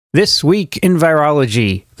This Week in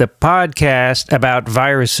Virology, the podcast about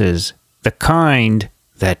viruses, the kind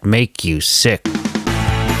that make you sick.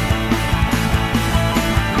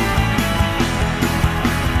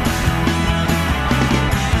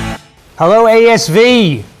 Hello,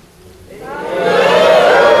 ASV!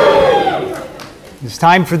 It's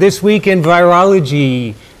time for This Week in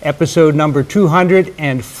Virology, episode number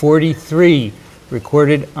 243,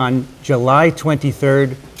 recorded on July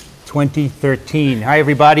 23rd, 2013. Hi,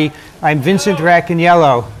 everybody. I'm Vincent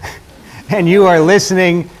Racaniello, and you are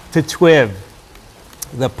listening to TWiV,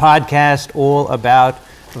 the podcast all about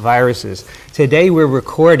viruses. Today, we're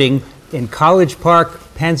recording in College Park,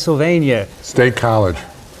 Pennsylvania. State College.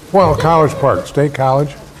 Well, College Park, State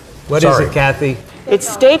College. What is it, Kathy? It's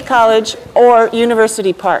State College or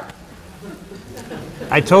University Park.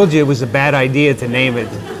 I told you it was a bad idea to name it.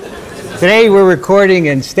 Today we're recording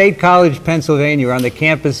in State College, Pennsylvania. We're on the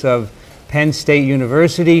campus of Penn State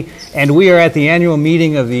University, and we are at the annual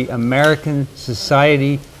meeting of the American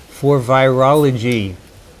Society for Virology.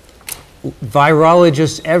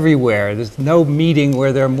 Virologists everywhere. There's no meeting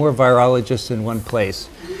where there are more virologists in one place.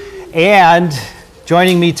 And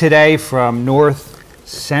joining me today from North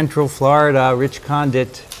Central Florida, Rich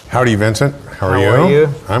Condit. Howdy, Vincent. How are you?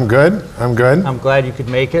 I'm good. I'm good. I'm glad you could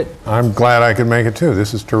make it. I'm glad I could make it too.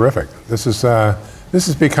 This is terrific. This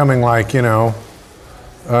is becoming like, a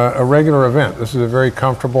regular event. This is a very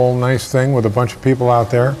comfortable, nice thing with a bunch of people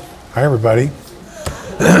out there. Hi, everybody.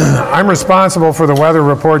 I'm responsible for the weather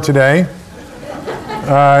report today.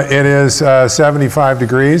 It is 75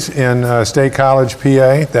 degrees in State College,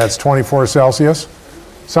 PA. That's 24 Celsius.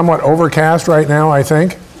 Somewhat overcast right now, I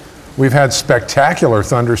think. We've had spectacular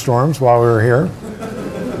thunderstorms while we were here.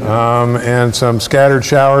 And some scattered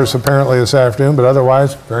showers apparently this afternoon, but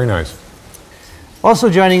otherwise, very nice. Also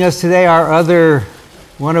joining us today,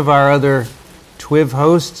 one of our other TWiV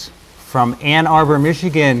hosts from Ann Arbor,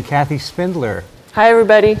 Michigan, Kathy Spindler. Hi,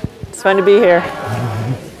 everybody. It's fun to be here.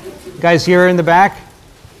 You guys hear her in the back?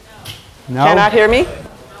 No? Cannot hear me?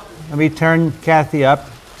 Let me turn Kathy up.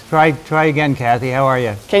 Try again, Kathy. How are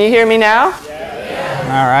you? Can you hear me now?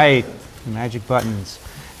 All right. Magic buttons.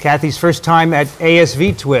 Kathy's first time at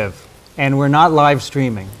ASV TWiV, and we're not live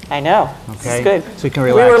streaming. I know. Okay. It's good. So you can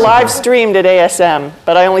relax. We were live streamed at ASM,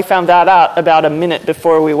 but I only found that out about a minute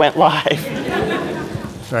before we went live.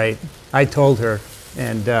 That's right. I told her,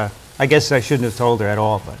 and I guess I shouldn't have told her at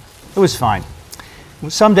all, but it was fine.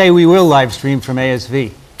 Someday we will live stream from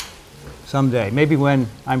ASV. Someday. Maybe when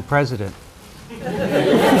I'm president.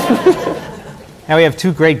 Now we have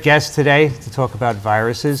two great guests today to talk about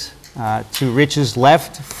viruses. To Rich's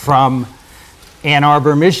left from Ann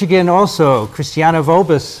Arbor, Michigan, also Christiane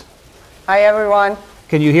Vobis. Hi, everyone.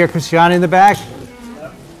 Can you hear Christiane in the back?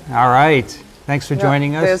 All right. Thanks for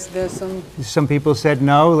joining us. There's Some people said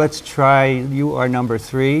no. Let's try. You are number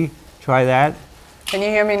 3. Try that. Can you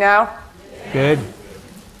hear me now? Good.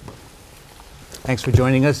 Thanks for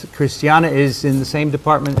joining us. Christiane is in the same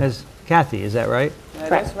department as Kathy. Is that right?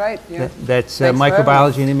 That's right. Yeah. That's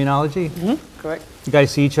microbiology and immunology. Mm-hmm. Correct. You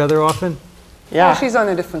guys see each other often? Yeah. Well, she's on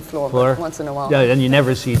a different floor. But once in a while. Yeah, and you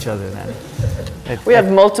never see each other then. We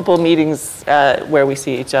have multiple meetings where we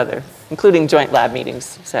see each other, including joint lab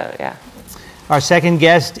meetings. So, yeah. Our second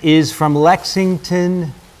guest is from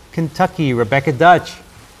Lexington, Kentucky, Rebecca Dutch.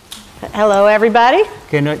 Hello, everybody.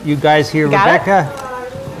 Can you guys hear Rebecca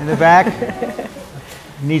in the back?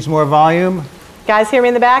 Needs more volume. Guys hear me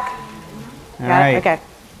in the back? All right. Okay.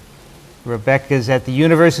 Rebecca's at the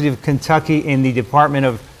University of Kentucky in the Department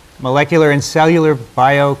of Molecular and Cellular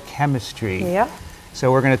Biochemistry. Yep.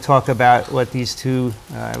 So we're going to talk about what these two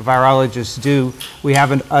virologists do. We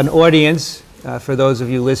have an audience. For those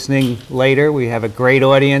of you listening later, we have a great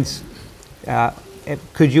audience.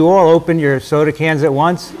 Could you all open your soda cans at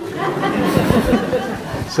once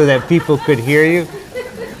so that people could hear you?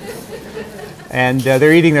 And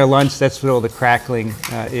they're eating their lunch. That's what all the crackling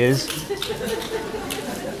is.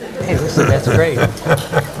 Hey, listen, that's great.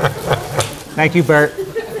 Thank you, Bert.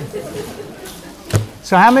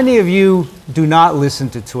 So how many of you do not listen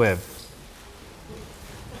to TWiV?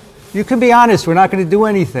 You can be honest. We're not going to do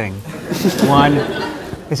anything. One.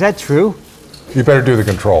 Is that true? You better do the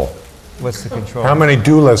control. What's the control? How many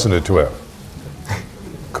do listen to TWiV?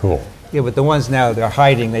 Cool. Yeah, but the ones now, they're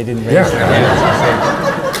hiding. They didn't raise their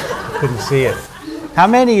hands. Couldn't see it. How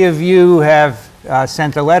many of you have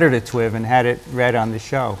sent a letter to TWiV and had it read on the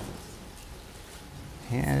show?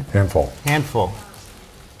 Handful. Handful.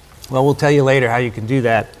 Well, we'll tell you later how you can do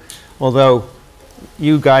that. Although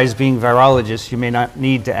you guys being virologists, you may not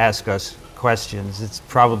need to ask us questions. It's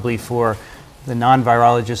probably for the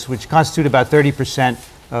non-virologists, which constitute about 30%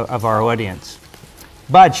 of our audience.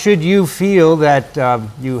 But should you feel that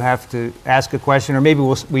you have to ask a question, or maybe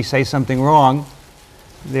we say something wrong,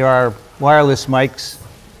 there are wireless mics,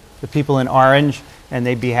 the people in orange, and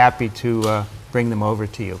they'd be happy to bring them over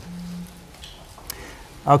to you.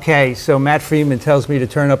 Okay, so Matt Freeman tells me to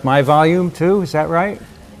turn up my volume too, is that right?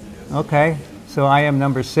 Okay, so I am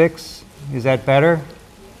number 6. Is that better?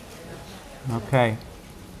 Okay.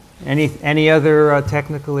 Any other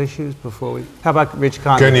technical issues before we? How about Rich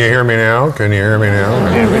Conley? Can you hear me now? Can you hear me now?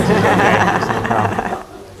 Yeah, Rich is okay. That's no problem.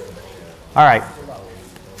 All right.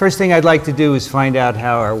 First thing I'd like to do is find out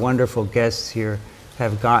how our wonderful guests here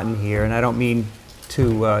have gotten here, and I don't mean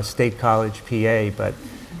to State College, PA, but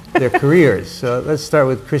their careers. So let's start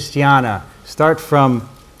with Christiane. Start from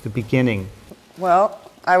the beginning. Well,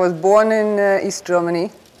 I was born in East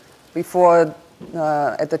Germany before,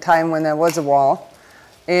 at the time when there was a wall.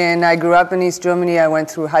 And I grew up in East Germany. I went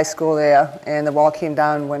through high school there, and the wall came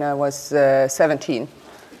down when I was 17.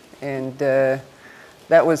 And that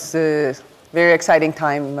was a very exciting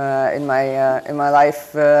time in my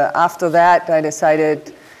life. After that, I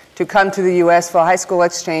decided to come to the US for high school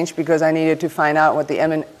exchange because I needed to find out what the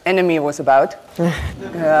enemy was about.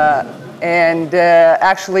 And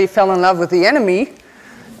actually fell in love with the enemy.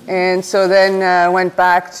 And so then went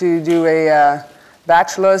back to do a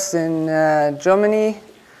bachelor's in Germany.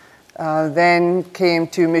 Then came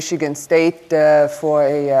to Michigan State for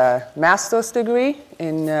a master's degree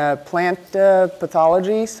in plant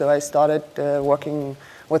pathology. So I started working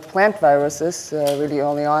with plant viruses really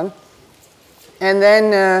early on. And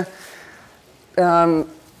then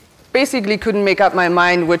basically couldn't make up my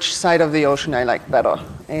mind which side of the ocean I liked better.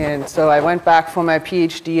 And so I went back for my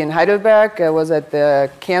PhD in Heidelberg. I was at the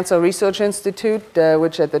Cancer Research Institute,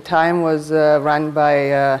 which at the time was run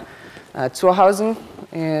by Zurhausen,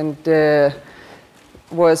 and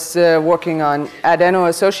was working on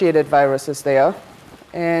adeno-associated viruses there.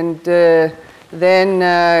 And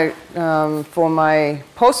then for my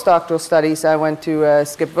postdoctoral studies, I went to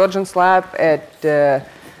Skip Virgin's lab at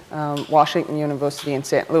Washington University in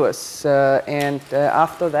St. Louis. And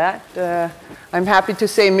after that, I'm happy to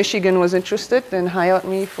say Michigan was interested and hired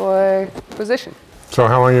me for a position. So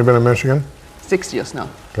how long have you been in Michigan? 6 years now.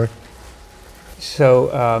 Okay. So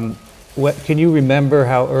can you remember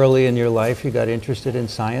how early in your life you got interested in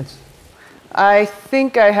science? I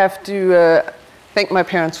think I have to thank my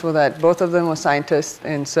parents for that. Both of them were scientists,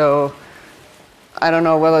 and so I don't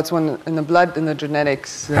know whether it's in the blood, in the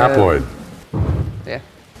genetics. Haploid. Yeah.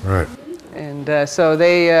 Right. And so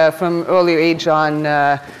they, from early age on,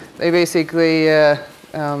 they basically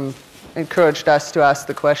encouraged us to ask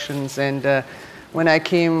the questions. And when I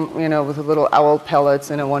came, with the little owl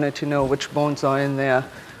pellets, and I wanted to know which bones are in there,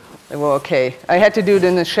 they were okay. I had to do it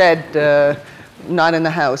in the shed, not in the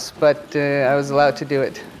house, but I was allowed to do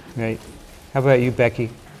it. Right. How about you, Becky?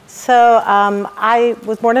 So I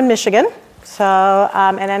was born in Michigan,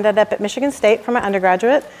 and ended up at Michigan State for my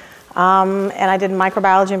undergraduate. And I did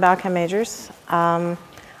microbiology and biochem majors. I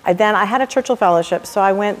had a Churchill Fellowship, so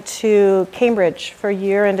I went to Cambridge for a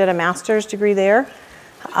year and did a master's degree there.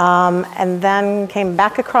 And then came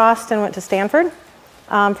back across and went to Stanford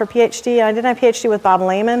for PhD. I did my PhD with Bob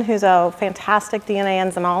Lehman, who's a fantastic DNA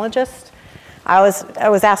enzymologist. I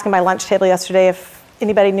was asking my lunch table yesterday if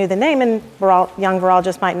anybody knew the name, and young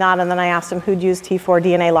virologists might not, and then I asked them who'd used T4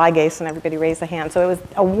 DNA ligase, and everybody raised a hand. So it was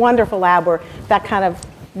a wonderful lab where that kind of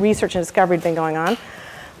research and discovery had been going on.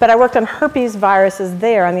 But I worked on herpes viruses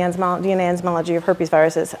there, on the DNA enzymology of herpes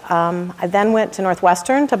viruses. I then went to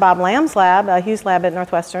Northwestern, to Bob Lamb's lab, Hughes lab at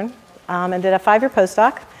Northwestern, and did a 5-year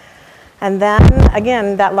postdoc. And then,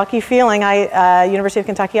 again, that lucky feeling, University of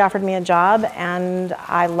Kentucky offered me a job, and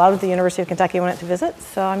I loved the University of Kentucky when I went to visit,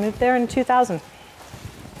 so I moved there in 2000.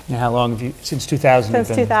 And how long have you, since 2000? Since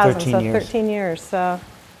 2000, 13 so years. 13 years. So,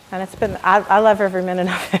 and it's been, I love every minute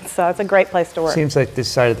of it, so it's a great place to work. Seems like this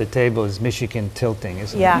side of the table is Michigan tilting,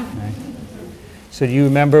 isn't it? Yeah. Right. So do you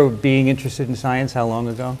remember being interested in science? How long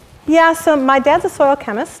ago? Yeah, so my dad's a soil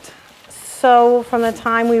chemist. So from the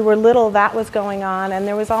time we were little, that was going on. And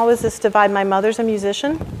there was always this divide. My mother's a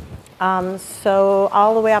musician. So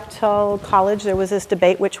all the way up till college, there was this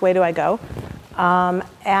debate, which way do I go?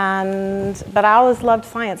 But I always loved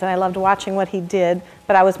science, and I loved watching what he did,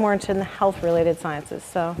 but I was more into the health-related sciences.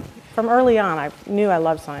 So from early on, I knew I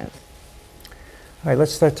loved science. All right,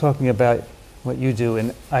 let's start talking about what you do.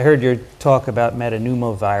 And I heard your talk about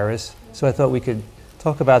metapneumovirus, so I thought we could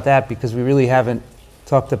talk about that because we really haven't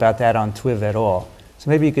talked about that on TWiV at all. So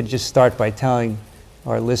maybe you could just start by telling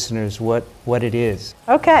our listeners what it is.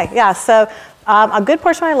 Okay, yeah, so a good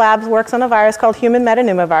portion of my lab works on a virus called human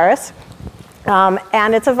metapneumovirus.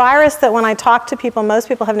 And it's a virus that when I talk to people, most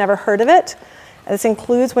people have never heard of it. This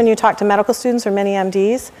includes when you talk to medical students or many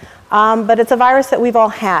MDs, but it's a virus that we've all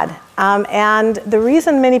had. And the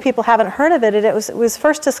reason many people haven't heard of it, it was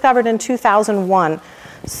first discovered in 2001.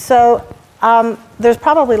 So there's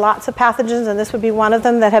probably lots of pathogens, and this would be one of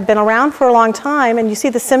them, that have been around for a long time, and you see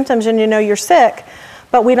the symptoms and you know you're sick,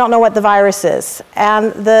 but we don't know what the virus is.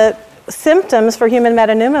 And the symptoms for human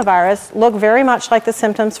metapneumovirus look very much like the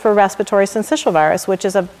symptoms for respiratory syncytial virus, which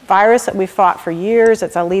is a virus that we've fought for years.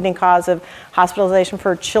 It's a leading cause of hospitalization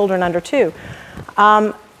for children under 2.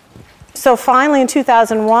 So finally in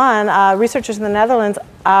 2001, researchers in the Netherlands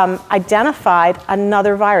identified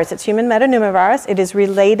another virus. It's human metapneumovirus. It is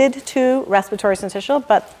related to respiratory syncytial,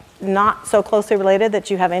 but not so closely related that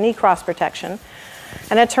you have any cross protection.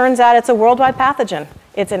 And it turns out it's a worldwide pathogen.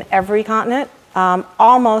 It's in every continent.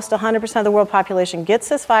 Almost 100% of the world population gets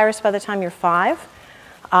this virus by the time you're 5.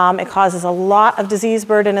 It causes a lot of disease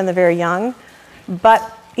burden in the very young.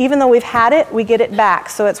 But even though we've had it, we get it back.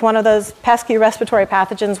 So it's one of those pesky respiratory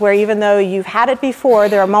pathogens where even though you've had it before,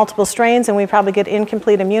 there are multiple strains and we probably get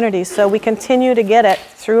incomplete immunity. So we continue to get it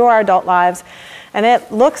through our adult lives. And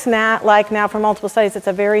it looks like now from multiple studies, it's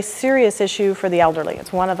a very serious issue for the elderly.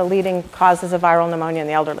 It's one of the leading causes of viral pneumonia in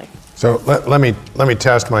the elderly. So let me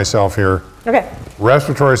test myself here. Okay.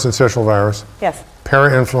 Respiratory syncytial virus. Yes.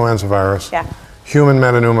 Parainfluenza virus. Yeah. Human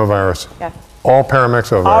metapneumovirus. Yeah. All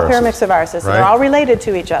paramyxoviruses. All paramyxoviruses. Right? So they're all related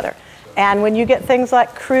to each other. And when you get things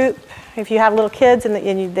like croup, if you have little kids and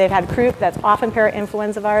they've had croup, that's often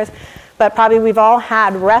parainfluenza virus. But probably we've all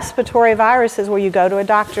had respiratory viruses where you go to a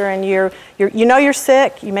doctor and you know you're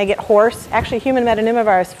sick, you may get hoarse. Actually, human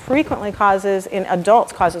metapneumovirus frequently in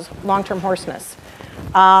adults causes long-term hoarseness.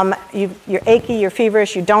 You're achy, you're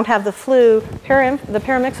feverish, you don't have the flu. The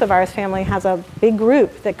paramyxovirus family has a big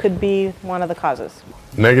group that could be one of the causes.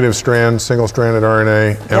 Negative strand, single-stranded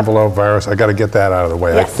RNA, envelope virus. I got to get that out of the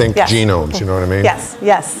way. Yes, I think genomes, you know what I mean? Yes,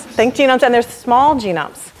 yes. Think genomes, and there's small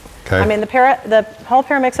genomes. Okay. I mean, the whole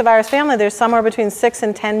paramyxovirus family, there's somewhere between 6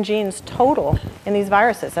 and 10 genes total in these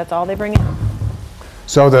viruses. That's all they bring in.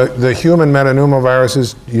 So the human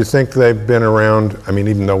metapneumoviruses, you think they've been around, I mean,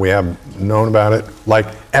 even though we haven't known about it, like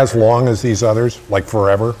as long as these others, like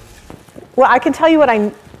forever? Well, I can tell you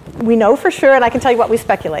what we know for sure, and I can tell you what we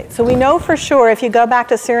speculate. So we know for sure, if you go back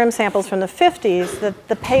to serum samples from the 50s,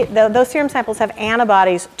 that those serum samples have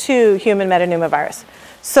antibodies to human metapneumovirus.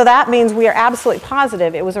 So that means we are absolutely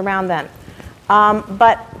positive it was around then.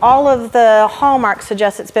 But all of the hallmarks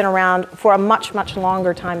suggest it's been around for a much, much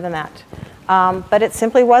longer time than that. But it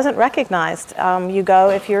simply wasn't recognized.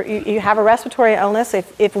 If you have a respiratory illness,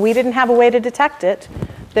 if we didn't have a way to detect it,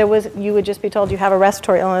 you would just be told you have a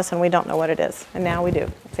respiratory illness and we don't know what it is. And now we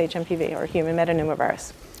do. It's HMPV, or human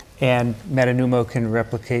metapneumovirus. And metapneumo can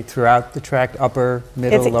replicate throughout the tract, upper,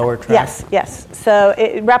 middle, lower tract? Yes, yes. So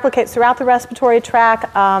it replicates throughout the respiratory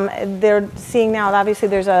tract. They're seeing now, obviously,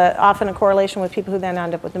 there's often a correlation with people who then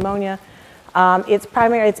end up with pneumonia.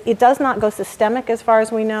 It does not go systemic as far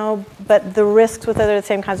as we know, but the risks with the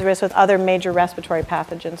same kinds of risks with other major respiratory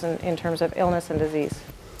pathogens in terms of illness and disease.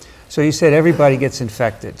 So you said everybody gets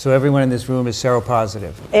infected, so everyone in this room is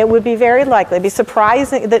seropositive. It would be very likely. It'd be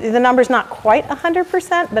surprising. The number's not quite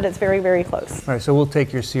 100%, but it's very, very close. All right, so we'll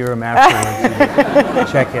take your serum afterwards and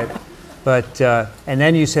check it. But, and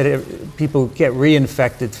then you said people get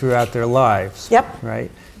reinfected throughout their lives. Yep. Right?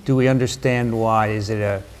 Do we understand why? Is it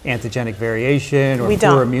an antigenic variation or we poor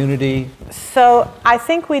don't. immunity? So I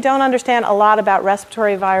think we don't understand a lot about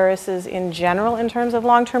respiratory viruses in general in terms of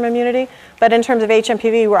long-term immunity. But in terms of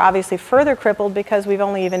HMPV, we're obviously further crippled because we've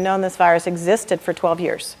only even known this virus existed for 12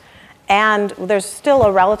 years. And there's still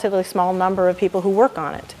a relatively small number of people who work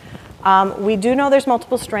on it. We do know there's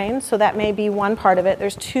multiple strains, so that may be one part of it.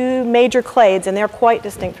 There's 2 major clades, and they're quite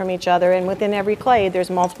distinct from each other. And within every clade, there's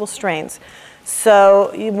multiple strains.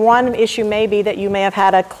 So one issue may be that you may have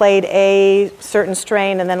had a clade A certain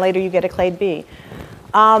strain and then later you get a clade B.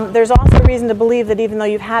 There's also reason to believe that even though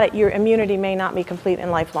you've had it, your immunity may not be complete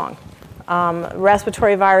and lifelong.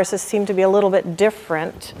 Respiratory viruses seem to be a little bit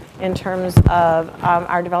different in terms of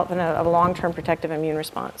our development of a long-term protective immune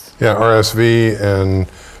response. Yeah, RSV and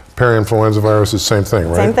parainfluenza virus is the same thing,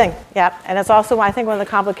 right? Same thing, yeah. And it's also, I think, one of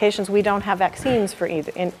the complications, we don't have vaccines for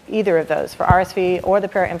either of those, for RSV or the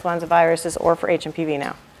parainfluenza viruses or for HMPV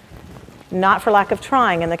now. Not for lack of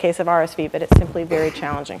trying in the case of RSV, but it's simply very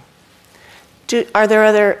challenging. Are there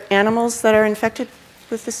other animals that are infected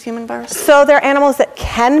with this human virus? So there are animals that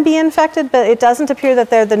can be infected, but it doesn't appear that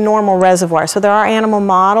they're the normal reservoir. So there are animal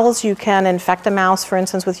models. You can infect a mouse, for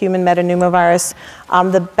instance, with human metapneumovirus.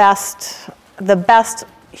 The best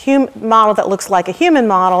model that looks like a human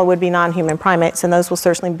model would be non-human primates, and those will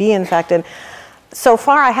certainly be infected. so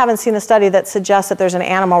far, I haven't seen a study that suggests that there's an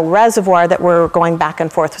animal reservoir that we're going back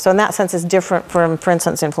and forth. So in that sense, it's different from, for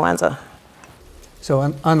instance, influenza.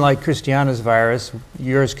 So unlike Christiane's virus,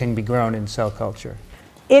 yours can be grown in cell culture.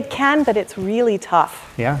 It can, but it's really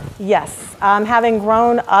tough. Yeah? Yes. Having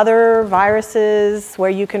grown other viruses where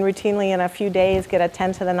you can routinely in a few days get a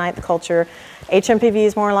 10 to the 9th culture, HMPV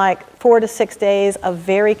is more like 4 to 6 days of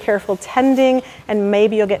very careful tending, and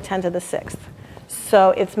maybe you'll get 10 to the 6th.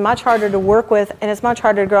 So it's much harder to work with, and it's much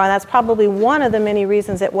harder to grow, and that's probably one of the many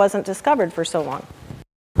reasons it wasn't discovered for so long.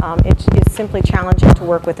 It's simply challenging to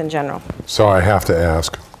work with in general. So I have to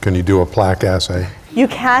ask, can you do a plaque assay? You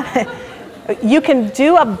can. You can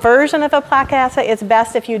do a version of a plaque assay. It's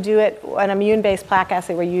best if you do it an immune-based plaque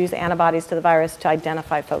assay where you use antibodies to the virus to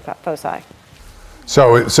identify foci.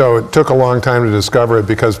 So it took a long time to discover it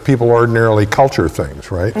because people ordinarily culture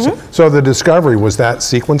things, right? Mm-hmm. So the discovery, was that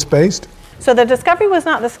sequence-based? So the discovery was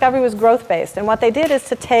not, discovery was growth-based. And what they did is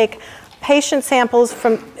to take patient samples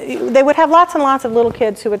from, they would have lots and lots of little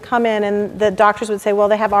kids who would come in, and the doctors would say, well,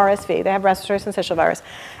 they have RSV, they have respiratory syncytial virus.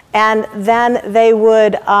 And then they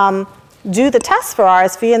would do the tests for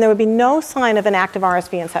RSV, and there would be no sign of an active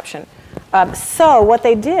RSV inception. So what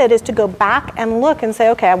they did is to go back and look and say,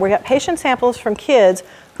 okay, we got patient samples from kids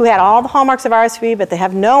who had all the hallmarks of RSV, but they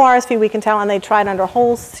have no RSV, we can tell, and they tried under a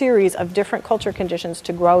whole series of different culture conditions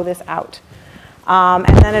to grow this out. And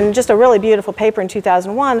then in just a really beautiful paper in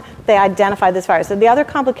 2001, they identified this virus. So the other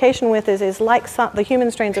complication with this is like the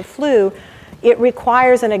human strains of flu, it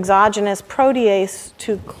requires an exogenous protease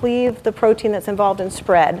to cleave the protein that's involved in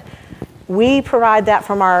spread. We provide that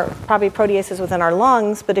from our probably proteases within our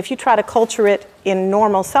lungs, but if you try to culture it in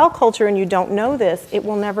normal cell culture and you don't know this, it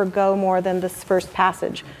will never go more than this first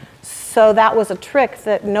passage. So that was a trick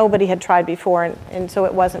that nobody had tried before, and so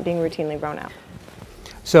it wasn't being routinely grown out.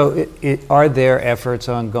 So are there efforts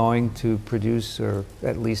ongoing to produce or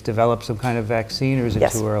at least develop some kind of vaccine, or is it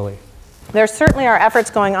too early? There certainly are efforts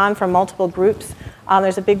going on from multiple groups.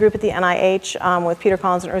 There's a big group at the NIH with Peter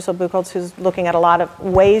Collins and Ursula Buchholz who's looking at a lot of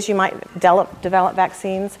ways you might develop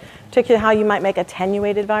vaccines, particularly how you might make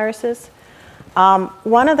attenuated viruses.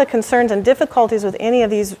 One of the concerns and difficulties with any of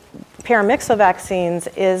these paramyxo vaccines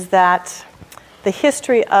is that the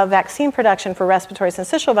history of vaccine production for respiratory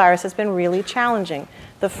syncytial virus has been really challenging.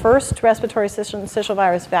 The first respiratory syncytial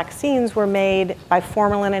virus vaccines were made by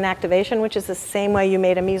formalin inactivation, which is the same way you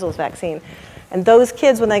made a measles vaccine. And those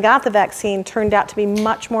kids, when they got the vaccine, turned out to be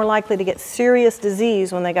much more likely to get serious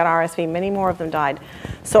disease when they got RSV. Many more of them died.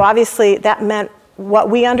 So obviously that meant what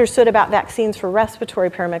we understood about vaccines for respiratory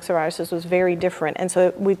paramyxoviruses was very different. And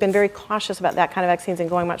so we've been very cautious about that kind of vaccines and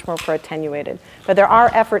going much more for attenuated. But there are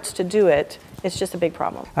efforts to do it. It's just a big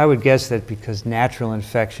problem. I would guess that because natural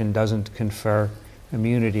infection doesn't confer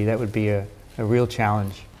immunity, that would be a real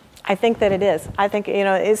challenge. I think that it is. I think, you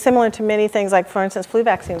know, it's similar to many things, like for instance flu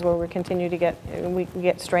vaccines, where we continue to get, we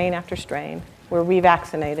get strain after strain. We're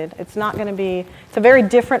revaccinated. It's not going to be, it's a very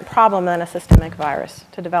different problem than a systemic virus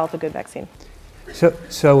to develop a good vaccine.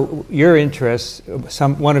 So your interest,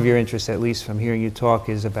 one of your interests at least from hearing you talk,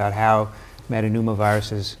 is about how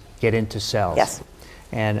metapneumoviruses get into cells. Yes.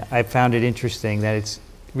 And I found it interesting that it's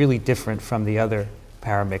really different from the other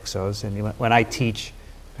paramyxos. And when I teach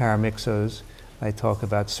paramyxos, I talk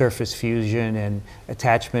about surface fusion and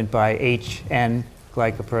attachment by HN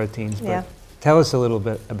glycoproteins. But yeah. Tell us a little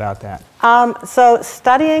bit about that. So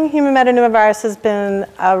studying human metapneumovirus has been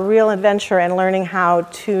a real adventure in learning how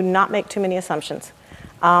to not make too many assumptions.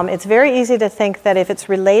 It's very easy to think that if it's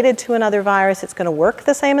related to another virus, it's going to work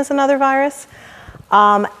the same as another virus.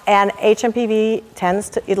 And HMPV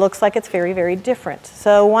it looks like it's very, very different.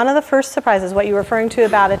 So one of the first surprises, what you were referring to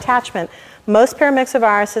about attachment, most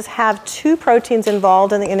paramyxoviruses have two proteins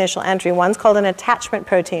involved in the initial entry. One's called an attachment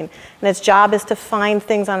protein, and its job is to find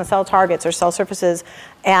things on cell targets or cell surfaces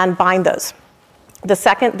and bind those. The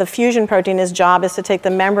second, the fusion protein, its job is to take the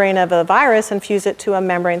membrane of a virus and fuse it to a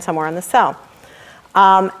membrane somewhere on the cell.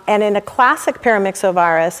 And in a classic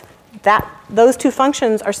paramyxovirus, those two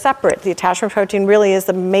functions are separate. The attachment protein really is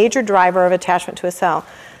the major driver of attachment to a cell.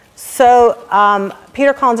 So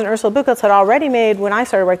Peter Collins and Ursula Buchholz had already made, when I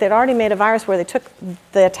started work, they'd already made a virus where they took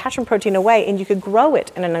the attachment protein away and you could grow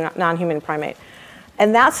it in a non-human primate.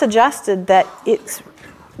 And that suggested that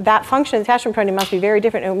that function of the attachment protein must be very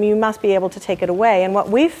different and you must be able to take it away. And what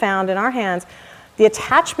we've found in our hands, the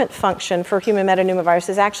attachment function for human metapneumovirus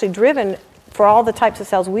is actually driven for all the types of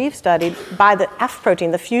cells we've studied by the F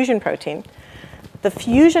protein, the fusion protein. The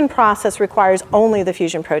fusion process requires only the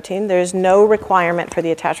fusion protein. There's no requirement for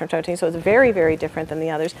the attachment protein, so it's very, very different than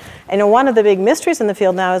the others. And one of the big mysteries in the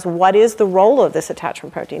field now is what is the role of this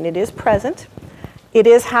attachment protein? It is present, It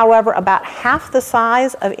is, however, about half the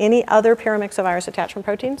size of any other paramyxovirus attachment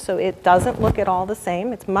protein, so it doesn't look at all the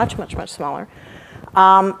same. It's much, much, much smaller.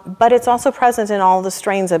 But it's also present in all the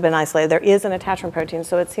strains that have been isolated. There is an attachment protein,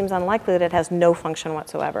 so it seems unlikely that it has no function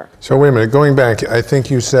whatsoever. So wait a minute, going back, I think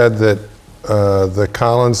you said that the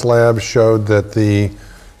Collins lab showed that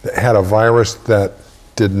had a virus that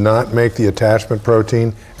did not make the attachment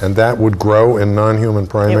protein, and that would grow in non-human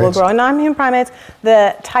primates? It will grow in non-human primates.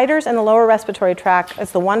 The titers in the lower respiratory tract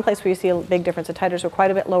is the one place where you see a big difference. The titers were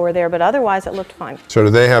quite a bit lower there, but otherwise it looked fine. So do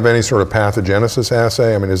they have any sort of pathogenesis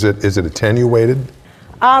assay? I mean, is it attenuated?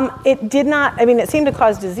 It did not, I mean, it seemed to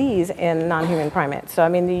cause disease in non-human primates. So, I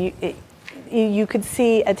mean, you could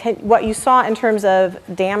see, what you saw in terms of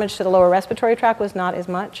damage to the lower respiratory tract was not as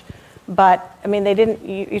much. But, I mean, they didn't,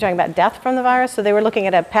 you're talking about death from the virus, so they were looking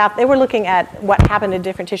at they were looking at what happened in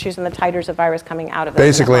different tissues and the titers of virus coming out of it.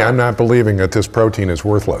 Basically, I'm not believing that this protein is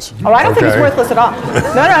worthless. Oh, I don't think it's worthless at all.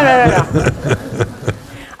 No.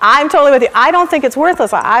 I'm totally with you. I don't think it's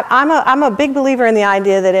worthless. I'm a big believer in the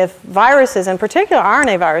idea that if viruses, in particular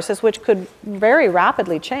RNA viruses, which could very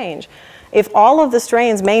rapidly change, if all of the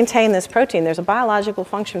strains maintain this protein, there's a biological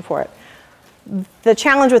function for it. The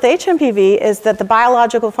challenge with HMPV is that the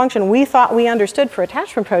biological function we thought we understood for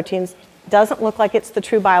attachment proteins doesn't look like it's the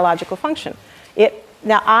true biological function.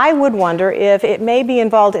 Now, I would wonder if it may be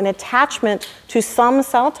involved in attachment to some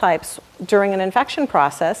cell types during an infection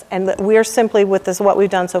process, and that we're simply, with this, what we've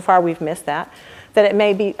done so far, we've missed that it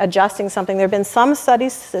may be adjusting something. There have been some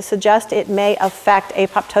studies that suggest it may affect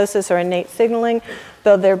apoptosis or innate signaling,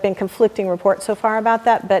 though there have been conflicting reports so far about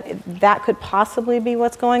that, but that could possibly be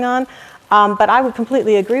what's going on. But I would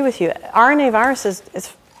completely agree with you. RNA viruses,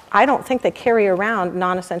 I don't think they carry around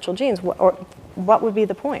non-essential genes, or what would be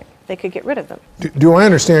the point? They could get rid of them. Do I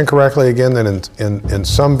understand correctly, again, that in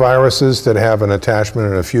some viruses that have an attachment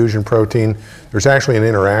and a fusion protein, there's actually an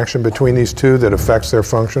interaction between these two that affects their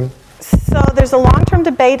function? So there's a long-term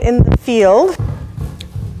debate in the field.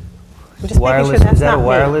 I'm just making sure that's is that not a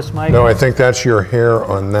wireless mic? No, I think that's your hair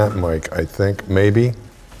on that mic, I think, maybe.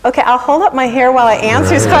 Okay, I'll hold up my hair while I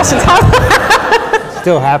answer his questions.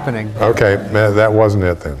 Still happening. Okay, that wasn't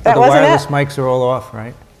it then. That the wasn't wireless it? mics are all off,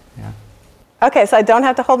 right? Yeah. Okay, so I don't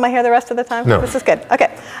have to hold my hair the rest of the time? No. This is good.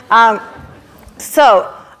 Okay.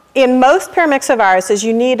 So in most paramyxoviruses,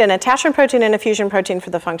 you need an attachment protein and a fusion protein for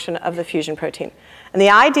the function of the fusion protein. And the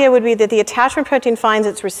idea would be that the attachment protein finds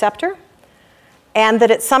its receptor and that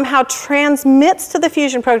it somehow transmits to the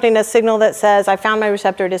fusion protein a signal that says, I found my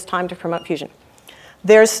receptor, it is time to promote fusion.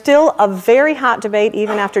 There's still a very hot debate,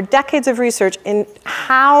 even after decades of research, in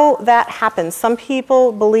how that happens. Some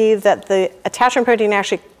people believe that the attachment protein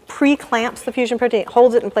actually pre-clamps the fusion protein,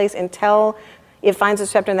 holds it in place until it finds a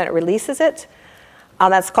receptor and then it releases it.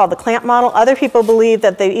 That's called the clamp model. Other people believe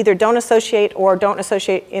that they either don't associate or don't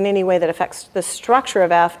associate in any way that affects the structure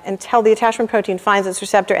of F until the attachment protein finds its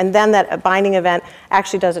receptor, and then that binding event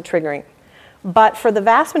actually does a triggering. But for the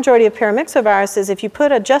vast majority of paramyxoviruses, if you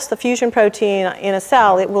put just the fusion protein in a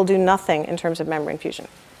cell, it will do nothing in terms of membrane fusion.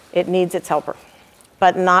 It needs its helper,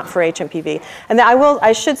 but not for HMPV. And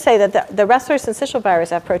I should say that the respiratory syncytial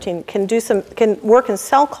virus F protein can work in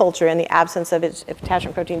cell culture in the absence of its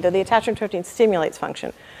attachment protein, though the attachment protein stimulates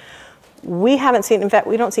function. We haven't seen, in fact,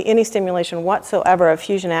 we don't see any stimulation whatsoever of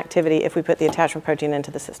fusion activity if we put the attachment protein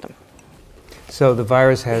into the system. So the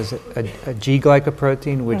virus has a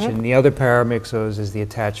G-glycoprotein, which in the other paramyxos is the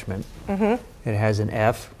attachment. It has an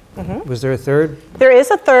F. Was there a third? There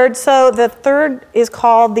is a third. So the third is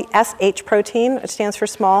called the SH protein, which stands for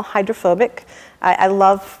small hydrophobic. I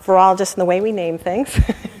love virologists and the way we name things.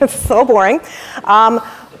 It's so boring.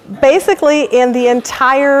 Basically, in the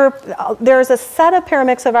entire, there's a set of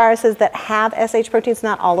paramyxoviruses that have SH proteins.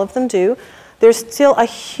 Not all of them do. There's still a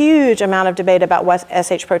huge amount of debate about what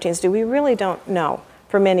SH proteins do. We really don't know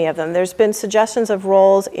for many of them. There's been suggestions of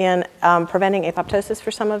roles in preventing apoptosis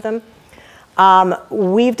for some of them.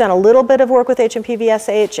 We've done a little bit of work with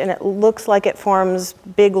HMPV-SH, and it looks like it forms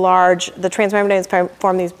big, large, the transmembranes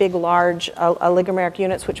form these big, large oligomeric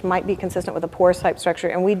units, which might be consistent with a porous type structure.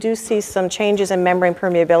 And we do see some changes in membrane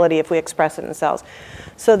permeability if we express it in cells.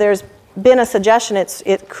 So there's been a suggestion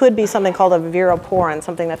it could be something called a viroporin,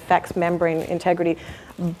 something that affects membrane integrity.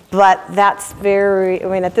 But that's very, I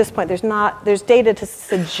mean, at this point, there's data to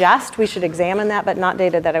suggest we should examine that, but not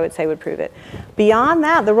data that I would say would prove it. Beyond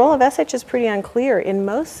that, the role of SH is pretty unclear in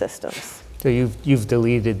most systems. So you've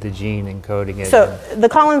deleted the gene encoding it. So the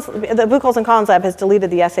Buchholz and Collins lab has deleted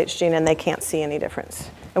the SH gene, and they can't see any difference.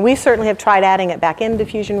 And we certainly have tried adding it back into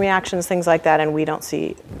fusion reactions, things like that, and we don't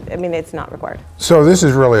see, I mean, it's not required. So this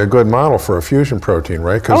is really a good model for a fusion protein,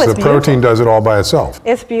 right? Because the beautiful. protein does it all by itself.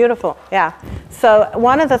 It's beautiful, yeah. So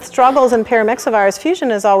one of the struggles in paramyxovirus fusion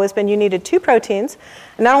has always been you needed 2 proteins.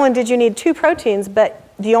 And not only did you need 2 proteins, but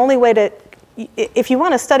the only way to, if you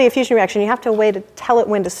want to study a fusion reaction, you have to have a way to tell it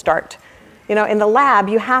when to start. You know, in the lab,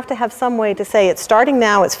 you have to have some way to say it's starting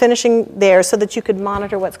now, it's finishing there, so that you could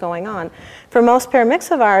monitor what's going on. For most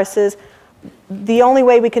paramyxoviruses, the only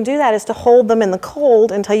way we can do that is to hold them in the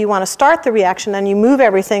cold until you want to start the reaction, and you move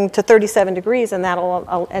everything to 37 degrees, and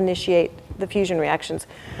that'll initiate the fusion reactions.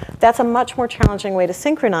 That's a much more challenging way to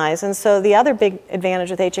synchronize, and so the other big advantage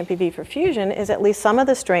with HMPV for fusion is at least some of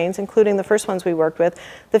the strains, including the first ones we worked with,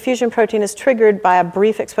 the fusion protein is triggered by a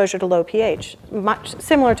brief exposure to low pH, much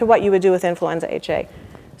similar to what you would do with influenza HA.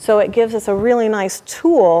 So it gives us a really nice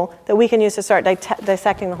tool that we can use to start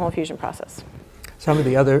dissecting the whole fusion process. Some of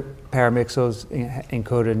the other paramyxos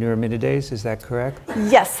encode a neuraminidase, is that correct?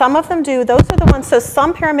 Yes, some of them do. Those are the ones, so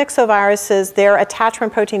some paramyxoviruses, their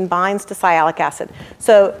attachment protein binds to sialic acid.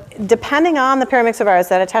 So depending on the paramyxovirus,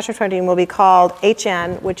 that attachment protein will be called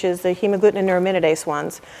HN, which is the hemagglutinin neuraminidase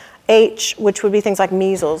ones, H, which would be things like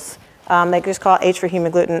measles, they just call it H for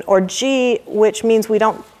hemagglutinin, or G, which means we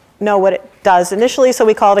don't know what it does initially, so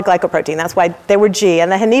we call it a glycoprotein. That's why they were G.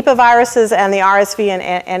 And the Henipa viruses and the RSV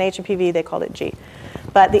and HMPV, they called it G.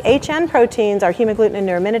 But the HN proteins are hemagglutinin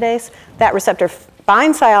neuraminidase. That receptor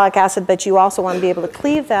binds sialic acid, but you also want to be able to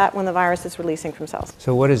cleave that when the virus is releasing from cells.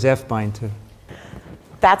 So what does F bind to?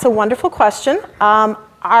 That's a wonderful question. For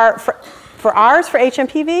ours, for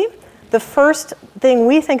HMPV, the first thing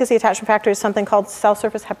we think is the attachment factor is something called cell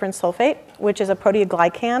surface heparin sulfate, which is a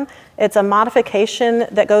proteoglycan. It's a modification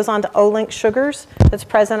that goes on to O-link sugars that's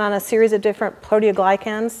present on a series of different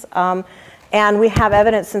proteoglycans. And we have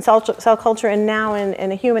evidence in cell culture and now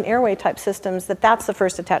in human airway type systems that that's the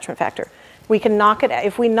first attachment factor. We can knock it,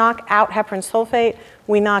 if we knock out heparin sulfate,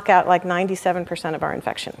 we knock out like 97% of our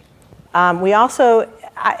infection. We also,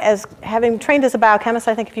 as having trained as a biochemist,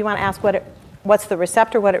 I think if you want to ask what's the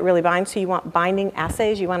receptor, what it really binds to, you want binding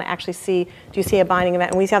assays. You want to actually see, do you see a binding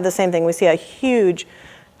event? And we have the same thing. We see a huge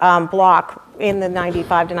block in the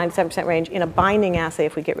 95 to 97% range in a binding assay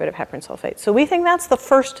if we get rid of heparin sulfate. So we think that's the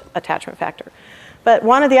first attachment factor. But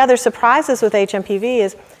one of the other surprises with HMPV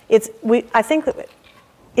is I think that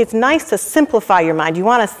it's nice to simplify your mind. You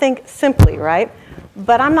want to think simply, right?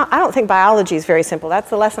 But I don't think biology is very simple.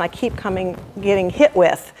 That's the lesson I keep getting hit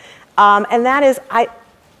with. And that is,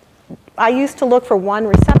 I used to look for one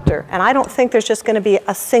receptor, and I don't think there's just going to be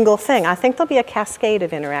a single thing. I think there'll be a cascade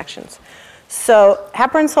of interactions. So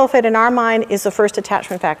heparin sulfate in our mind is the first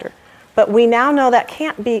attachment factor. But we now know that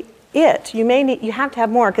can't be it. You have to have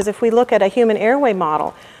more, because if we look at a human airway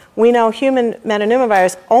model, we know human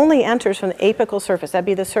metapneumovirus only enters from the apical surface. That'd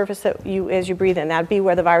be the surface that as you breathe in. That'd be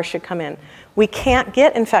where the virus should come in. We can't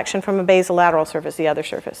get infection from a basolateral surface, the other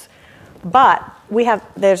surface. But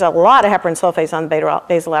there's a lot of heparin sulfates on the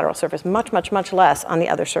basolateral surface, much, much, much less on the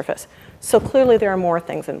other surface. So clearly there are more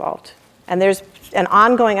things involved. And there's an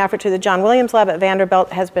ongoing effort to the John Williams lab at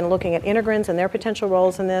Vanderbilt has been looking at integrins and their potential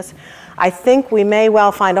roles in this. I think we may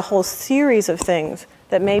well find a whole series of things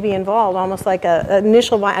that may be involved, almost like an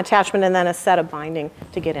initial attachment and then a set of binding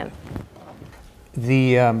to get in.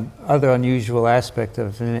 The other unusual aspect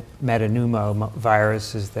of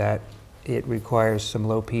metapneumovirus is that it requires some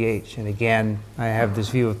low pH. And again, I have this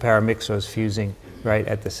view of paramyxos fusing right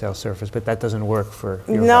at the cell surface, but that doesn't work for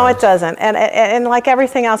your virus. It doesn't. And like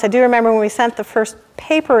everything else, I do remember when we sent the first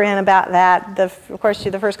paper in about that, of course,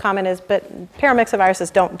 the first comment is, but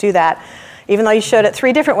paramyxoviruses don't do that. Even though you showed it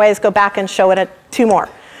 3 different ways, go back and show it at 2 more.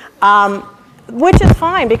 Which is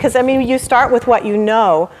fine, because, I mean, you start with what you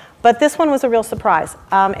know. But this one was a real surprise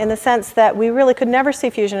in the sense that we really could never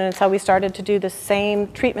see fusion until we started to do the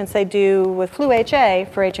same treatments they do with flu HA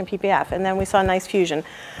for HMPPF, and then we saw nice fusion.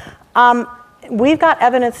 We've got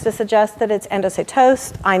evidence to suggest that it's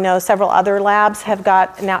endocytosed. I know several other labs have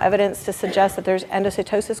got now evidence to suggest that there's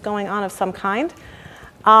endocytosis going on of some kind.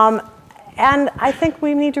 And I think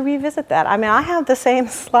we need to revisit that. I mean, I have the same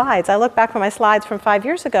slides. I look back from my slides from 5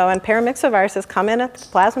 years ago, and paramyxoviruses come in at the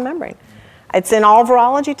plasma membrane. It's in all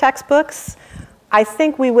virology textbooks. I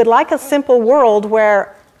think we would like a simple world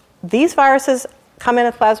where these viruses come in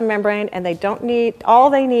a plasma membrane and they don't need, all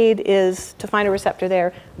they need is to find a receptor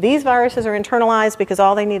there. These viruses are internalized because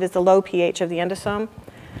all they need is the low pH of the endosome.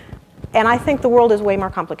 And I think the world is way more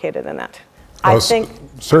complicated than that. Well, I think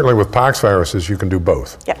certainly with pox viruses, you can do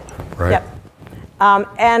both. Yep. Right? Yep.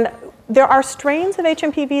 And there are strains of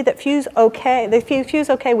HMPV that fuse okay. They fuse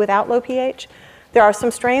okay without low pH. There are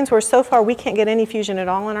some strains where so far we can't get any fusion at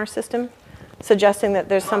all in our system, suggesting that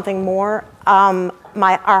there's something more.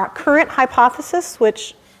 Our current hypothesis,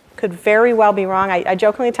 which could very well be wrong, I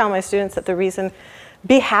jokingly tell my students that the reason,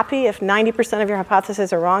 be happy if 90% of your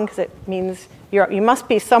hypotheses are wrong, because it means you must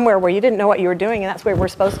be somewhere where you didn't know what you were doing, and that's where we're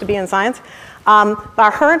supposed to be in science.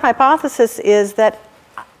 Our current hypothesis is that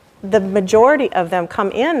the majority of them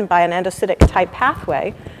come in by an endocytic type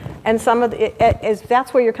pathway, and some of as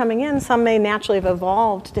that's where you're coming in, some may naturally have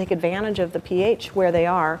evolved to take advantage of the pH where they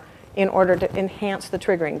are in order to enhance the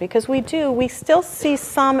triggering. Because we still see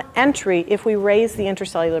some entry if we raise the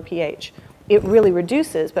intercellular pH. It really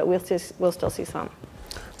reduces, but we'll still see some.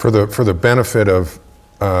 For the benefit of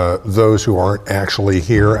those who aren't actually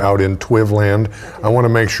here out in TWiV land, I want to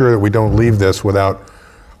make sure that we don't leave this without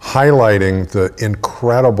highlighting the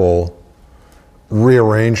incredible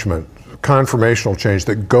rearrangement, conformational change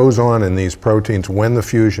that goes on in these proteins when the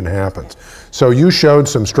fusion happens. So you showed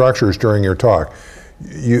some structures during your talk.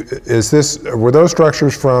 Were those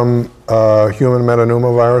structures from human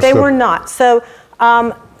metapneumovirus? They were not. So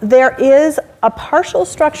there is a partial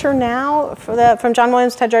structure now from John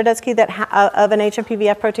Williams Tedjardetsky of an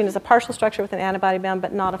HMPVF protein is a partial structure with an antibody bound,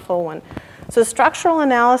 but not a full one. So structural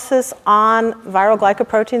analysis on viral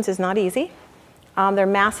glycoproteins is not easy. They're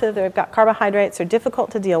massive, they've got carbohydrates, they're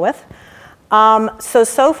difficult to deal with.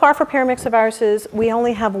 So far for paramyxoviruses, we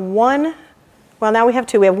only have one, well now we have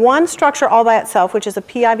two. We have one structure all by itself, which is a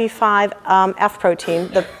PIV5 F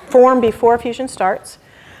protein, the form before fusion starts.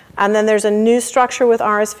 And then there's a new structure with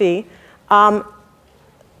RSV.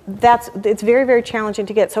 It's very, very challenging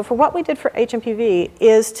to get. So for what we did for HMPV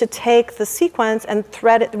is to take the sequence and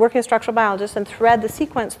thread it, working as structural biologists, and thread the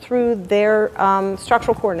sequence through their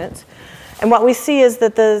structural coordinates. And what we see is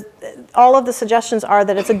that all of the suggestions are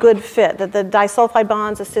that it's a good fit, that the disulfide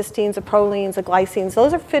bonds, the cysteines, the prolines, the glycines,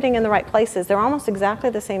 those are fitting in the right places. They're almost exactly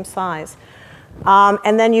the same size.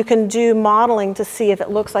 And then you can do modeling to see if it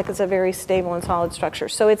looks like it's a very stable and solid structure.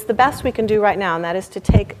 So it's the best we can do right now, and that is to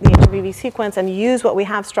take the HMPV sequence and use what we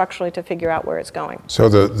have structurally to figure out where it's going. So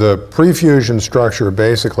the pre-fusion structure,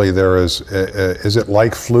 basically there is it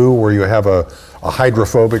like flu where you have a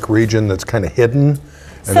hydrophobic region that's kind of hidden?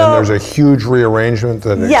 And then there's a huge rearrangement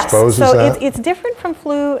that exposes that? Yes, so it's different from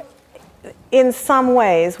flu in some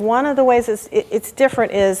ways. One of the ways it's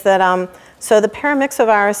different is that, so the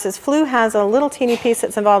paramyxoviruses, flu has a little teeny piece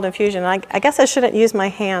that's involved in fusion. I guess I shouldn't use my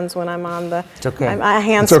hands when I'm on the, it's okay. I'm a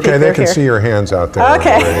hand It's okay, they can here. see your hands out there.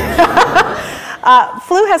 Okay.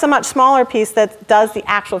 Flu has a much smaller piece that does the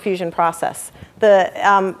actual fusion process. The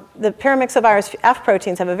paramyxovirus F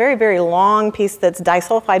proteins have a very, very long piece that's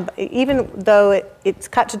disulfide. Even though it's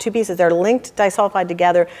cut to two pieces, they're linked disulfide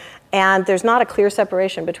together, and there's not a clear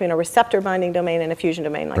separation between a receptor binding domain and a fusion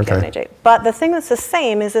domain like NH8. But the thing that's the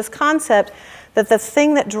same is this concept that the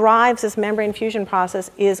thing that drives this membrane fusion process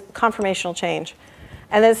is conformational change.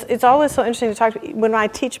 And it's always so interesting to talk to, when I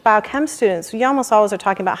teach biochem students, we almost always are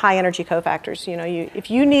talking about high energy cofactors. You know,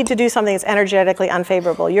 if you need to do something that's energetically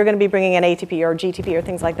unfavorable, you're going to be bringing in ATP or GTP or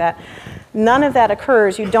things like that. None of that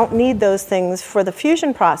occurs. You don't need those things for the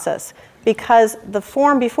fusion process because the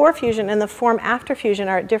form before fusion and the form after fusion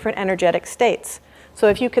are at different energetic states. So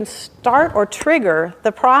if you can start or trigger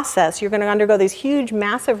the process, you're going to undergo these huge,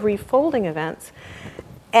 massive refolding events.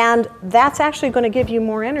 And that's actually going to give you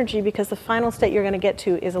more energy because the final state you're going to get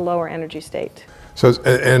to is a lower energy state. So,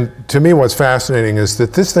 and to me what's fascinating is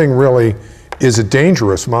that this thing really is a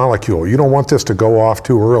dangerous molecule. You don't want this to go off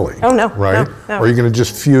too early. Oh, no. Right? No. Or you're going to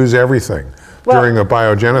just fuse everything during a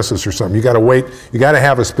biogenesis or something. You got to wait, you got to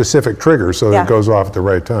have a specific trigger so that it goes off at the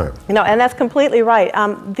right time. No, and that's completely right.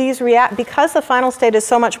 Because the final state is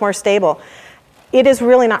so much more stable, it is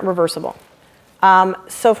really not reversible.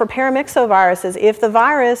 So for paramyxoviruses, if the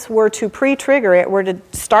virus were to pre-trigger it, were to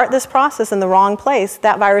start this process in the wrong place,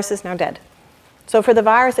 that virus is now dead. So for the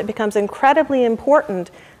virus, it becomes incredibly important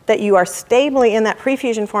that you are stably in that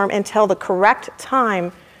pre-fusion form until the correct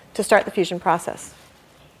time to start the fusion process.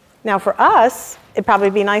 Now for us, it'd probably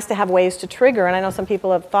be nice to have ways to trigger, and I know some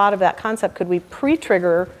people have thought of that concept. Could we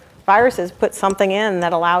pre-trigger viruses, put something in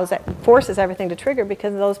that forces everything to trigger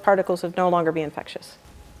because those particles would no longer be infectious?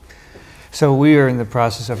 So we are in the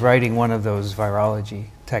process of writing one of those virology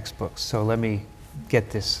textbooks. So let me get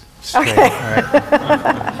this straight. Okay. All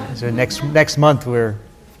right. So next month we're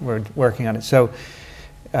working on it. So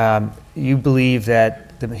you believe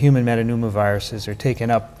that the human metapneumoviruses are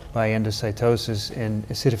taken up by endocytosis, and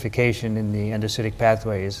acidification in the endocytic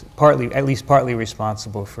pathway is at least partly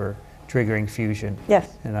responsible for triggering fusion Yes.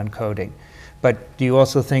 and uncoding. But do you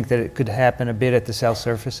also think that it could happen a bit at the cell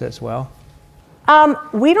surface as well?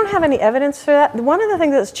 We don't have any evidence for that. One of the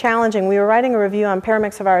things that's challenging, we were writing a review on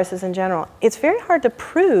paramyxoviruses in general. It's very hard to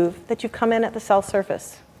prove that you come in at the cell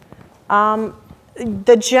surface.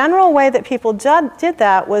 The general way that people did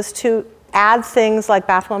that was to add things like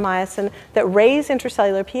baphyllomycin that raise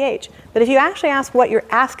intracellular pH. But if you actually ask what you're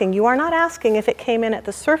asking, you are not asking if it came in at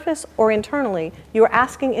the surface or internally. You are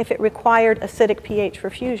asking if it required acidic pH for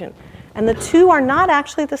fusion. And the two are not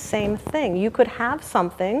actually the same thing. You could have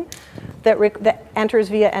something that enters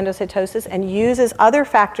via endocytosis and uses other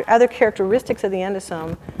characteristics of the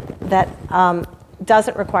endosome that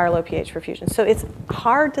doesn't require low pH for fusion. So it's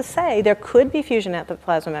hard to say. There could be fusion at the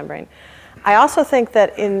plasma membrane. I also think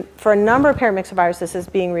that for a number of paramyxoviruses, this is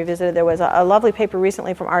being revisited. There was a lovely paper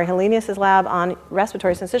recently from Ari Helenius' lab on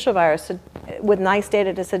respiratory syncytial virus with nice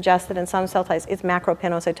data to suggest that in some cell types it's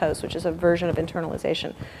macropinocytose, which is a version of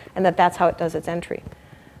internalization, and that's how it does its entry.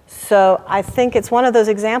 So I think it's one of those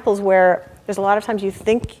examples where there's a lot of times you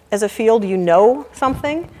think as a field you know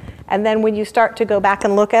something, and then when you start to go back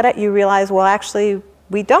and look at it, you realize, well, actually,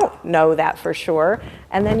 we don't know that for sure,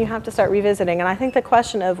 and then you have to start revisiting. And I think the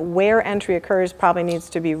question of where entry occurs probably needs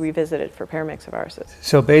to be revisited for paramyxoviruses.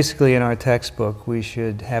 So basically in our textbook, we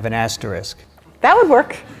should have an asterisk. That would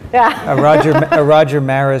work, yeah. A Roger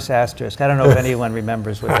Maris asterisk. I don't know if anyone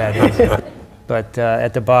remembers what that is. But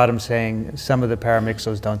at the bottom saying some of the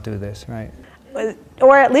paramyxos don't do this, right?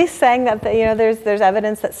 Or at least saying that there's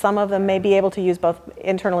evidence that some of them may be able to use both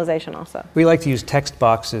internalization also. We like to use text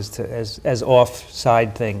boxes as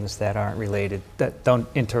off-side things that aren't related, that don't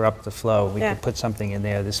interrupt the flow. We could put something in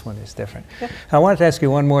there. This one is different. Yeah. I wanted to ask you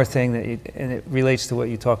one more thing, and it relates to what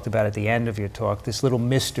you talked about at the end of your talk, this little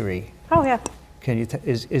mystery. Oh, yeah. Can you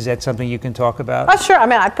is that something you can talk about? Oh, sure. I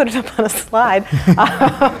mean, I put it up on a slide.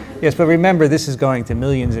 Yes, but remember, this is going to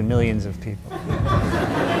millions and millions of people.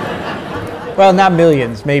 Well, not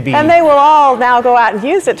millions, maybe. And they will all now go out and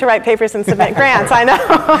use it to write papers and submit grants. I know.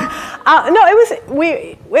 No,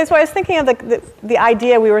 it's what I was thinking of the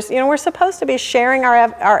idea. We're supposed to be sharing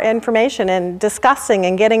our information and discussing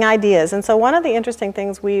and getting ideas. And so one of the interesting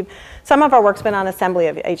things some of our work's been on assembly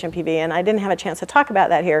of HMPV, and I didn't have a chance to talk about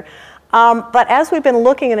that here. But as we've been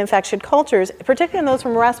looking at infection cultures, particularly in those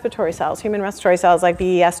from respiratory cells, human respiratory cells like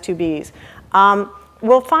BES2Bs,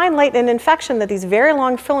 we'll find late in infection that these very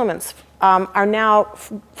long filaments are now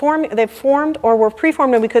they've formed or were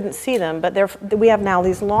preformed and we couldn't see them, but we have now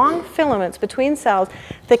these long filaments between cells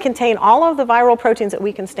that contain all of the viral proteins that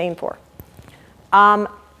we can stain for.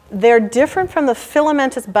 They're different from the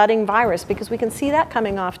filamentous budding virus because we can see that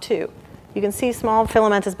coming off too. You can see small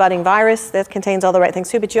filamentous budding virus that contains all the right things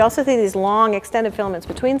too, but you also see these long extended filaments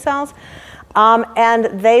between cells, and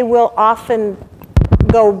they will often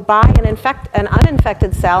go by an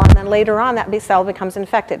uninfected cell, and then later on that cell becomes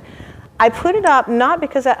infected. I put it up not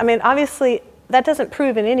because, obviously that doesn't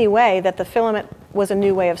prove in any way that the filament was a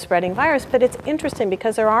new way of spreading virus, but it's interesting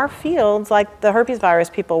because there are fields like the herpes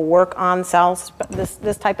virus people work on cells,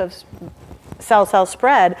 this type of cell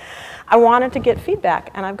spread. I wanted to get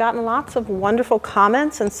feedback, and I've gotten lots of wonderful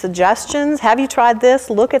comments and suggestions. Have you tried this?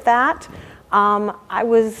 Look at that. I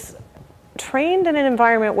was trained in an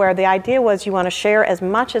environment where the idea was you want to share as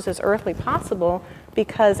much as is earthly possible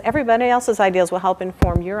because everybody else's ideas will help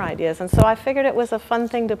inform your ideas. And so I figured it was a fun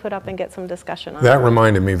thing to put up and get some discussion on. That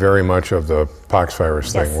reminded me very much of the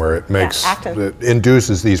poxvirus thing, where it it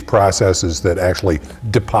induces these processes that actually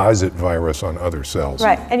deposit virus on other cells.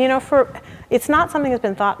 Right, and it's not something that's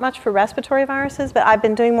been thought much for respiratory viruses, but I've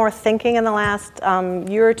been doing more thinking in the last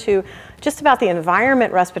year or two just about the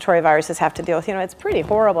environment respiratory viruses have to deal with. It's pretty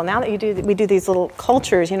horrible. Now that we do these little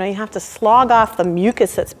cultures, you have to slog off the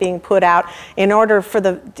mucus that's being put out in order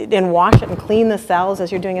and wash it and clean the cells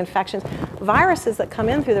as you're doing infections. Viruses that come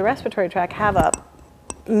in through the respiratory tract have a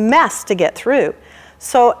mess to get through.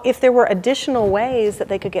 So if there were additional ways that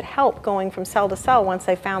they could get help going from cell to cell once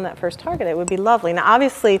they found that first target, it would be lovely. Now,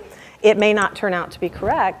 obviously, it may not turn out to be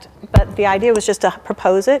correct, but the idea was just to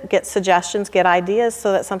propose it, get suggestions, get ideas,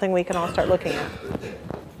 so that's something we can all start looking at.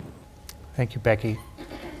 Thank you, Becky.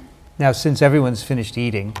 Now, since everyone's finished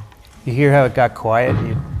eating, you hear how it got quiet?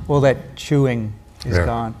 All that chewing is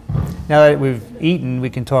gone. Now that we've eaten, we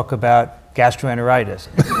can talk about gastroenteritis.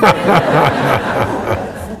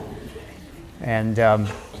 And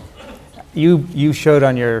you showed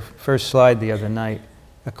on your first slide the other night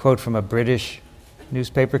a quote from a British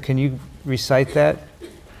newspaper. Can you recite that?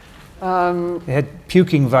 It had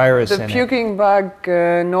puking virus in it. The puking bug,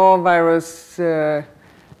 norovirus,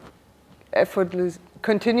 effortless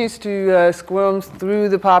continues to squirm through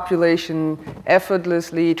the population,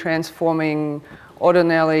 effortlessly transforming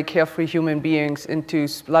ordinarily carefree human beings into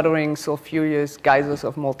spluttering, sulfurous geysers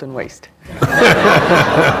of molten waste.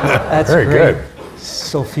 That's Very great. good.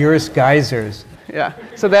 Sulfurous geysers. Yeah,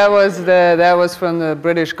 so that was from the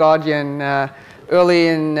British Guardian early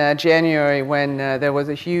in January when there was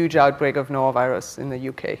a huge outbreak of norovirus in the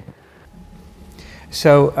UK.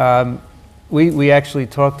 So we actually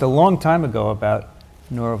talked a long time ago about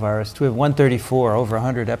norovirus. TWiV 134, over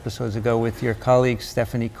 100 episodes ago, with your colleague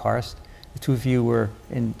Stephanie Karst. The two of you were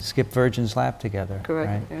in Skip Virgin's lab together.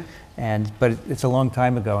 Correct, right? yeah. But it's a long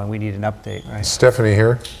time ago, and we need an update, right? Stephanie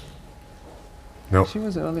here? No, She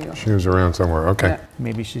was earlier. she was around somewhere. Okay. Yeah.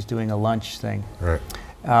 Maybe she's doing a lunch thing. Right.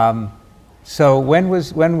 So when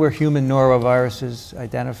were human noroviruses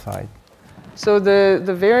identified? So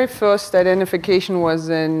the very first identification was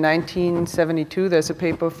in 1972. There's a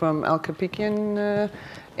paper from Al Kapikian,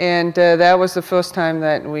 and that was the first time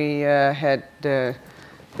that we had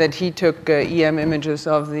that he took EM images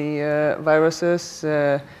of the viruses,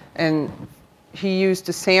 and he used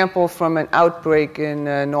a sample from an outbreak in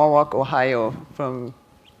Norwalk, Ohio, from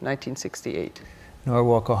 1968.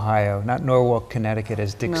 Norwalk, Ohio, not Norwalk, Connecticut,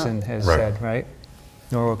 as Dixon has Right. said, right?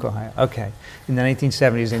 Norwalk, Ohio. Okay. In the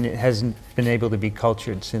 1970s, and it hasn't been able to be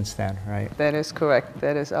cultured since then, right? That is correct.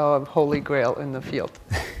 That is our holy grail in the field.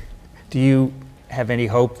 Do you have any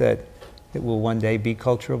hope that it will one day be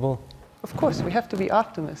culturable? Of course, we have to be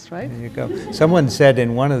optimists, right? There you go. Someone said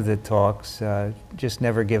in one of the talks, just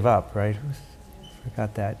never give up, right?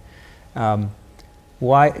 Forgot that.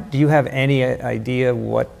 Why? Do you have any idea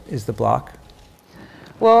what is the block?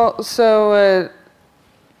 Well, so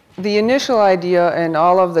the initial idea and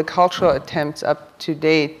all of the cultural attempts up to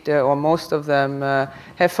date, or most of them,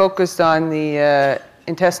 have focused on the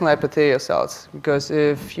intestinal epithelial cells. Because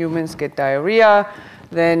if humans get diarrhea,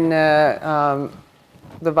 then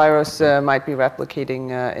the virus might be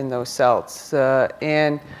replicating in those cells.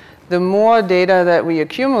 And the more data that we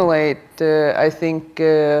accumulate, I think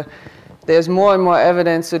there's more and more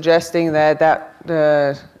evidence suggesting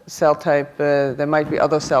that cell type, there might be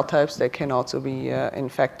other cell types that can also be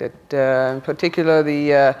infected. In particular,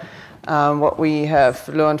 what we have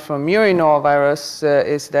learned from murine norovirus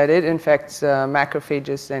is that it infects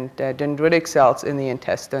macrophages and dendritic cells in the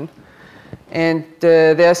intestine. And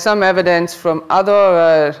there's some evidence from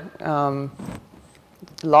other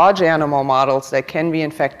large animal models that can be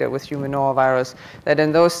infected with human norovirus, that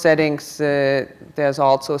in those settings there's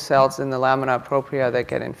also cells in the lamina propria that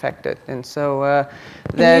get infected. And so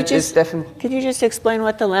that is definitely... Could you just explain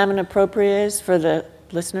what the lamina propria is for the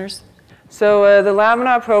listeners? So the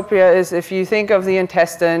lamina propria is, if you think of the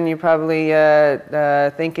intestine, you're probably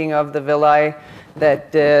thinking of the villi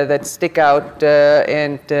that stick out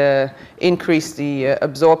and increase the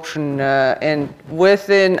absorption. And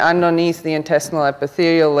underneath the intestinal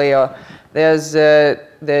epithelial layer, there's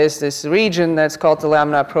this region that's called the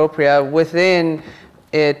lamina propria. Within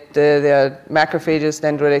it, there are macrophages,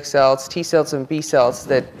 dendritic cells, T cells, and B cells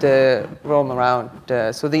that roam around.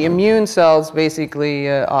 So the immune cells basically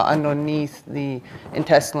are underneath the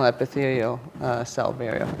intestinal epithelial cell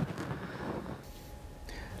barrier.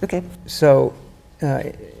 Okay. So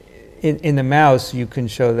in the mouse, you can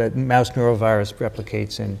show that mouse norovirus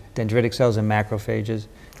replicates in dendritic cells and macrophages.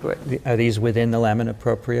 Correct. Are these within the lamina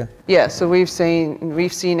propria? Yeah, so we've seen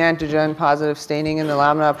antigen positive staining in the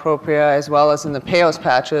lamina propria as well as in the Peyer's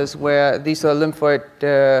patches, where these are lymphoid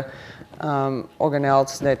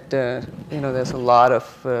organelles that there's a lot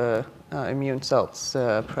of immune cells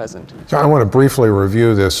present. So I want to briefly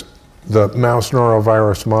review the mouse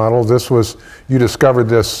norovirus model. You discovered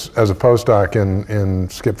this as a postdoc in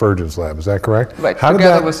Skip Virgin's lab, is that correct? Right,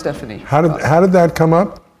 together with Stephanie. How did that come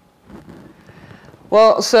up?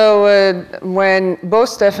 Well, so when both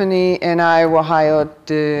Stephanie and I were hired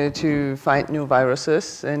to find new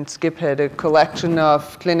viruses, and Skip had a collection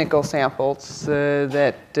of clinical samples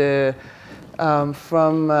that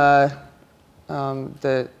from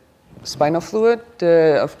the spinal fluid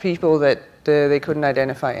of people that they couldn't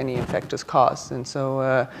identify any infectious cause. And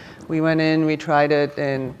so we went in, we tried it,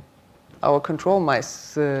 and our control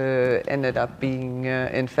mice ended up being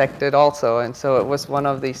infected also. And so it was one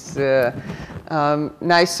of these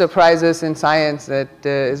nice surprises in science that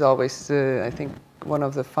is always, I think, one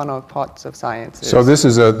of the funner parts of science. So this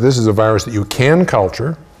is a virus that you can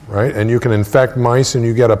culture, right? And you can infect mice and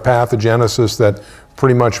you get a pathogenesis that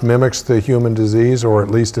pretty much mimics the human disease, or at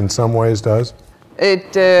least in some ways does?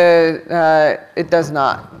 It does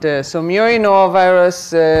not. So murine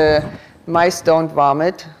norovirus, mice don't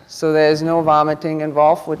vomit. So there's no vomiting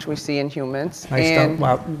involved, which we see in humans.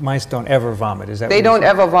 Mice don't ever vomit, is that They don't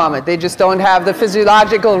ever vomit. They just don't have the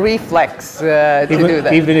physiological reflex to do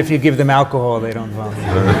that. Even if you give them alcohol, they don't vomit.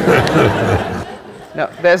 No,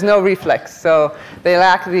 there's no reflex. So they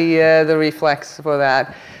lack the reflex for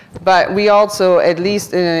that. But we also, at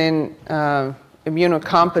least in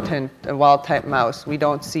immunocompetent wild-type mouse, we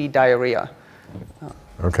don't see diarrhea.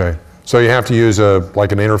 Okay. So you have to use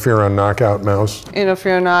like an interferon knockout mouse?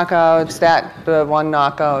 Interferon knockout, STAT1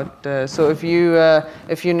 knockout. So if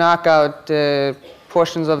you knock out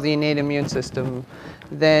portions of the innate immune system,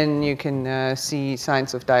 then you can see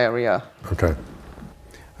signs of diarrhea. Okay.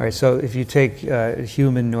 All right, so if you take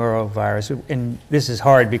human norovirus, and this is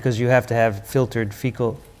hard because you have to have filtered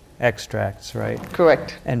fecal extracts, right?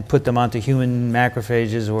 Correct. And put them onto human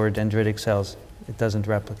macrophages or dendritic cells. It doesn't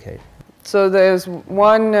replicate. So there's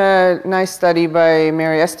one nice study by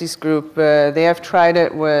Mary Estes' group. They have tried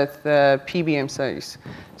it with PBM studies.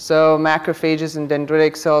 So macrophages and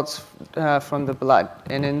dendritic cells from the blood.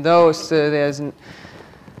 And in those, there's,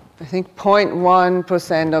 I think,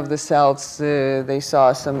 0.1% of the cells, they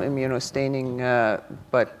saw some immunostaining,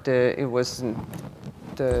 but it wasn't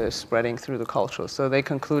spreading through the culture. So they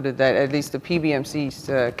concluded that at least the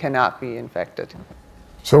PBMCs cannot be infected.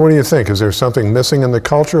 So what do you think? Is there something missing in the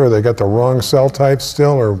culture, or they got the wrong cell type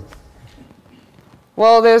still, or?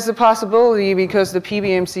 Well, there's a possibility because the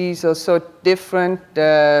PBMCs are so different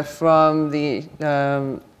from the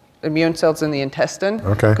immune cells in the intestine.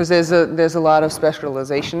 Okay. Because there's a lot of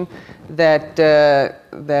specialization that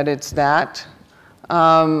it's that.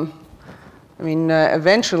 I mean,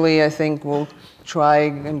 eventually, I think we'll try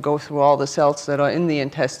and go through all the cells that are in the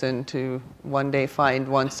intestine to one day find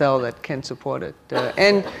one cell that can support it.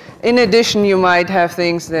 And in addition, you might have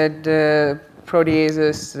things that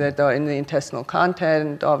proteases that are in the intestinal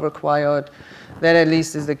content are required. That at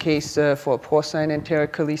least is the case for porcine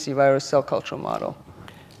enteric calicivirus cell culture model.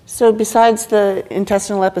 So besides the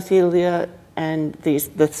intestinal epithelia and the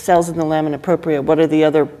cells in the lamina propria, what are the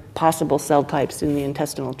other possible cell types in the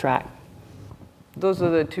intestinal tract? Those are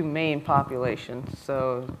the two main populations.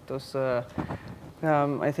 So those,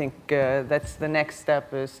 I think that's the next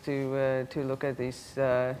step is to look at these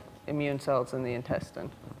immune cells in the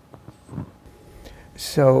intestine.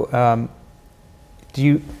 So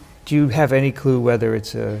do you have any clue whether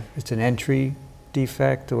it's an entry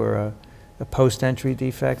defect or a post-entry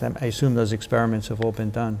defect? I assume those experiments have all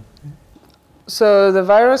been done. So the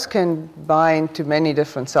virus can bind to many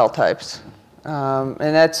different cell types, and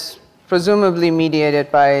that's presumably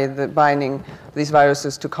mediated by the binding these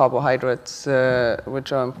viruses to carbohydrates,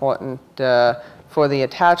 which are important for the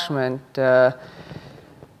attachment. And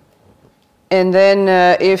then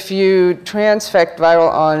if you transfect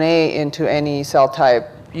viral RNA into any cell type,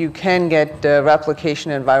 you can get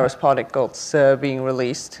replication in virus particles being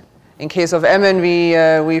released. In case of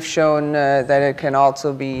MNV, we've shown that it can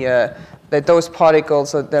also be, that those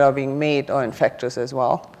particles that are being made are infectious as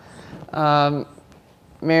well.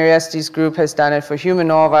 Mary Estes' group has done it for human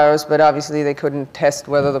norovirus, but obviously they couldn't test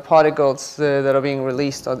whether the particles that are being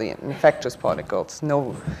released are the infectious particles.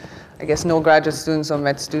 No, I guess no graduate students or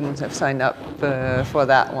med students have signed up for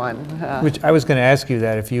that one. Which I was going to ask you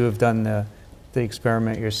that if you have done the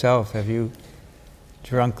experiment yourself, have you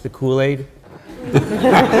drunk the Kool-Aid?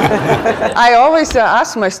 I always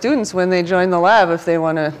ask my students when they join the lab if they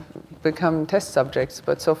want to become test subjects,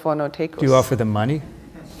 but so far no takers. Do you offer them money?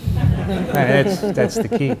 That's the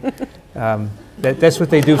key. That's what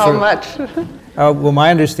they do. How much? Well, my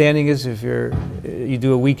understanding is if you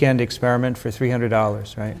do a weekend experiment for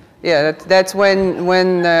 $300, right? Yeah, that's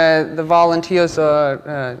when the volunteers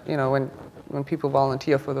are, when people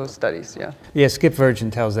volunteer for those studies, yeah. Yeah, Skip Virgin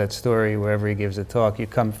tells that story wherever he gives a talk. You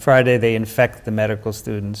come Friday, they infect the medical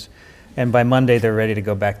students, and by Monday they're ready to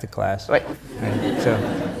go back to class. Right. So,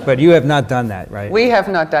 but you have not done that, right? We have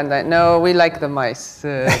not done that. No, we like the mice.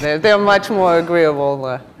 They're much more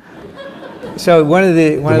agreeable. So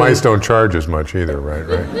the mice don't charge as much either, right?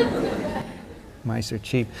 Mice are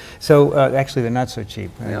cheap. So actually, they're not so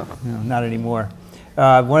cheap. Right? No. No, not anymore.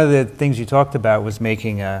 One of the things you talked about was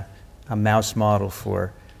making a mouse model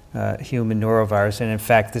for human norovirus, and in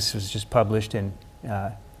fact, this was just published in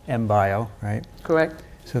MBio, right? Correct.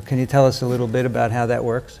 So can you tell us a little bit about how that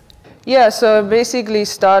works? Yeah, so it basically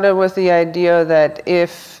started with the idea that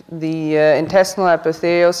if the intestinal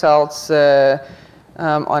epithelial cells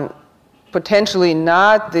on potentially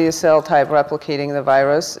not the cell type replicating the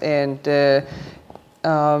virus, and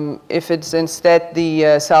if it's instead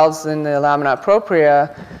the cells in the lamina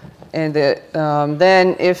propria, and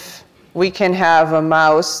then if we can have a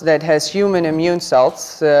mouse that has human immune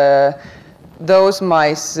cells, those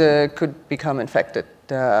mice could become infected.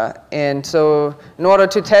 And so in order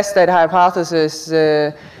to test that hypothesis,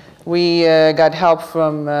 we got help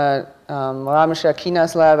from Ramesh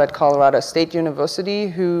Akina's lab at Colorado State University,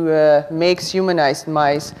 who makes humanized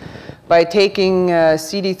mice by taking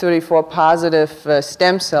CD34 positive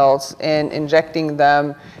stem cells and injecting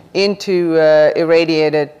them into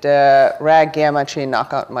irradiated RAG gamma chain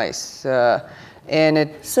knockout mice. So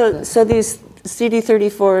these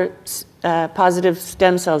CD34 positive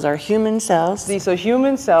stem cells are human cells? These are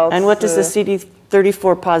human cells. And what does the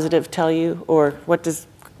CD34 positive tell you, or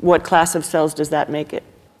what class of cells does that make it?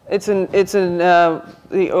 It's in the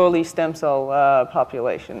early stem cell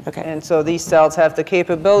population. Okay. And so these cells have the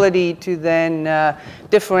capability to then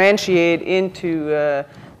differentiate into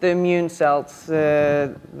the immune cells,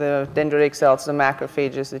 the dendritic cells, the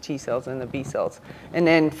macrophages, the T cells, and the B cells. And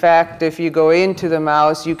in fact, if you go into the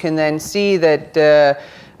mouse, you can then see that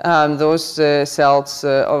those cells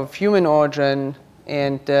of human origin,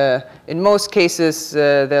 and in most cases,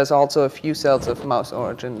 there's also a few cells of mouse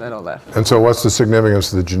origin that are left. And so what's the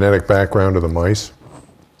significance of the genetic background of the mice?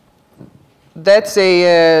 That's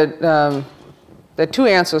there are two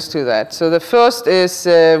answers to that. So the first is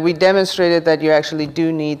we demonstrated that you actually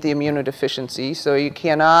do need the immunodeficiency, so you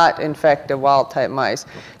cannot infect the wild-type mice.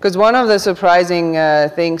 Because one of the surprising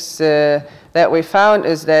things that we found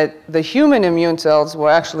is that the human immune cells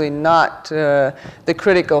were actually not the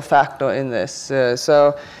critical factor in this.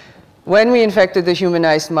 So when we infected the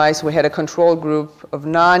humanized mice, we had a control group of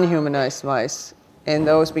non-humanized mice, and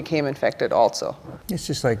those became infected also. It's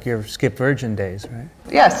just like your Skip Virgin days, right?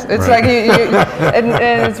 Yes, it's Right. like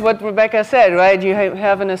and it's what Rebecca said, right? You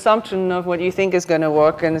have an assumption of what you think is going to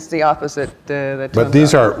work, and it's the opposite that But turns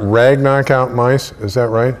these out. are RAG knockout mice, is that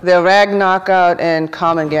right? They're RAG knockout and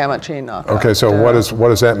common gamma chain knockout. Okay, so what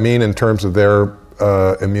does that mean in terms of their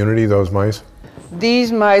immunity, those mice?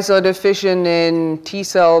 These mice are deficient in T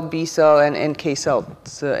cell, B cell, and NK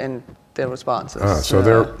cells in their responses. So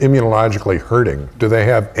they're immunologically hurting. Do they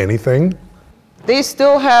have anything? They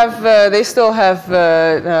still have the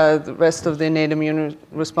rest of the innate immune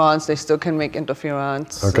response. They still can make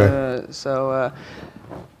interferons. Okay.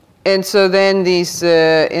 And so then these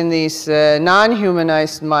in these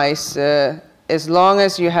non-humanized mice, as long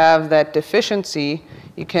as you have that deficiency,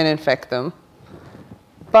 you can infect them.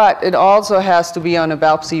 But it also has to be on a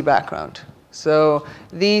BALP-C background. So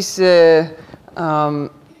these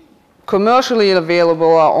commercially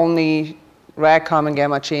available are only RAG common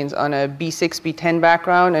gamma chains on a B6, B10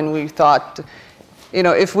 background, and we thought,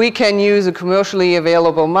 if we can use a commercially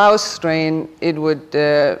available mouse strain, it would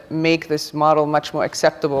make this model much more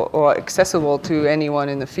acceptable or accessible to anyone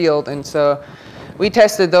in the field. And so we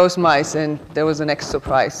tested those mice, and there was an next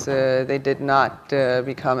surprise. They did not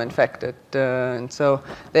become infected. And so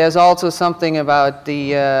there's also something about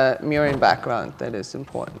the murine background that is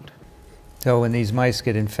important. So when these mice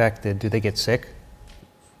get infected, do they get sick?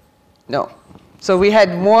 No. So we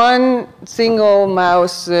had one single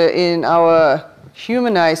mouse in our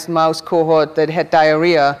humanized mouse cohort that had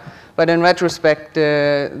diarrhea, but in retrospect,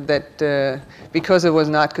 because it was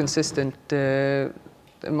not consistent,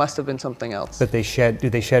 it must have been something else. But do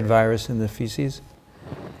they shed virus in the feces?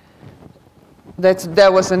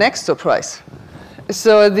 That was the next surprise.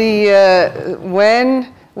 So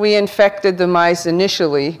when we infected the mice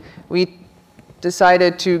initially, we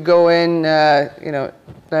decided to go in,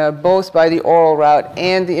 both by the oral route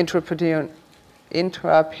and the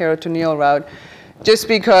intraperitoneal route, just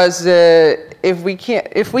because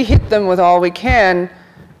if we hit them with all we can,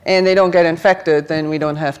 and they don't get infected, then we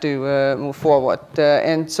don't have to move forward.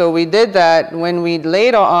 And so we did that. When we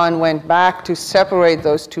later on went back to separate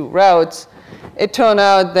those two routes, it turned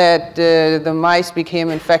out that the mice became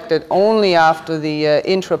infected only after the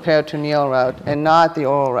intraperitoneal route and not the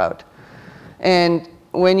oral route. And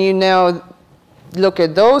when you now look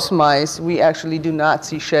at those mice, we actually do not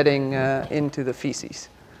see shedding into the feces.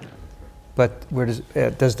 But where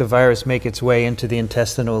does the virus make its way into the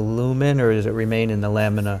intestinal lumen, or does it remain in the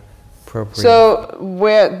lamina propria? So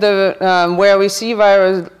where we see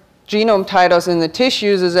viral genome titers in the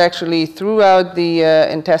tissues is actually throughout the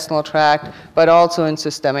intestinal tract, but also in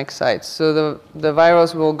systemic sites. So the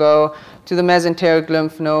virus will go to the mesenteric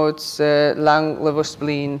lymph nodes, lung, liver,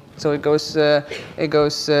 spleen. So it goes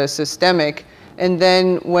systemic. And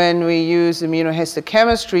then when we use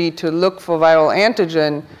immunohistochemistry to look for viral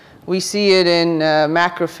antigen, we see it in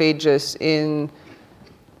macrophages. In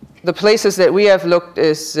the places that we have looked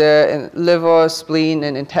is in liver, spleen,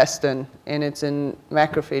 and intestine, and it's in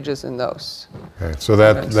macrophages in those. Okay, so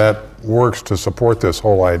that works to support this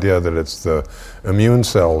whole idea that it's the immune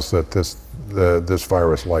cells that this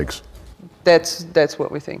virus likes. That's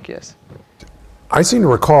what we think, yes. I seem to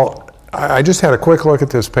recall, I just had a quick look at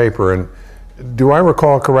this paper, and do I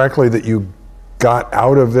recall correctly that you got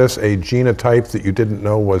out of this a genotype that you didn't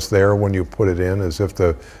know was there when you put it in, as if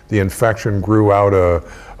the infection grew out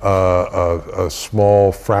a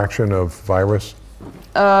small fraction of virus?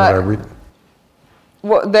 Well,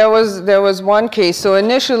 there was one case. So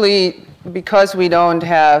initially, because we don't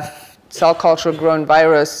have cell culture grown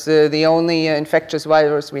virus, the only infectious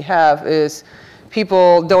virus we have is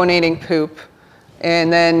people donating poop,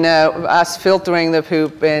 and then us filtering the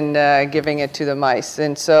poop and giving it to the mice.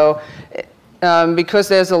 And so because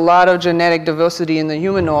there's a lot of genetic diversity in the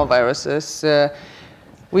human noroviruses,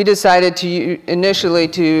 we decided initially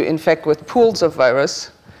to infect with pools of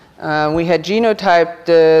virus. We had genotyped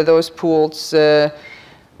those pools.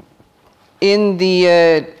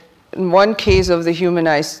 In one case of the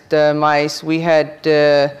humanized mice, we had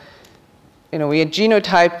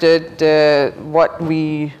genotyped it, what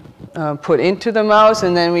we put into the mouse,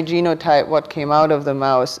 and then we genotyped what came out of the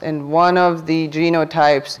mouse. And one of the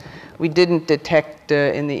genotypes we didn't detect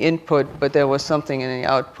in the input, but there was something in the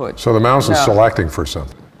output. So the mouse is selecting for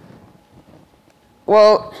something.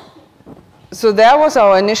 Well, so that was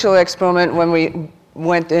our initial experiment when we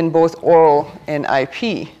went in both oral and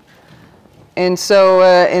IP. And so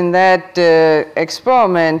in that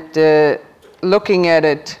experiment, looking at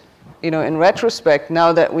it, in retrospect,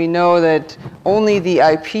 now that we know that only the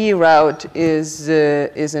IP route is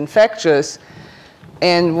infectious,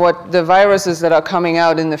 and what the viruses that are coming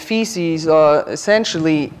out in the feces are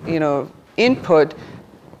essentially, input,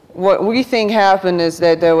 what we think happened is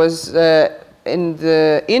that there was, in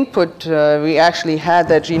the input, we actually had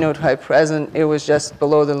that genotype present. It was just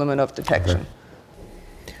below the limit of detection. Okay.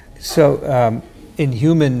 So in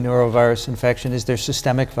human norovirus infection, is there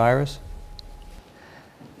systemic virus?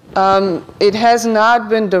 It has not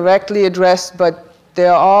been directly addressed, but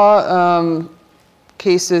there are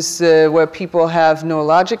cases where people have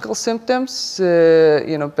neurological symptoms,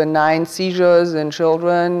 benign seizures in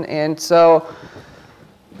children, and so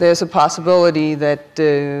there's a possibility that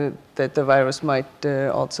that the virus might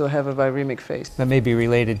also have a viremic phase. That may be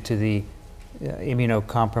related to the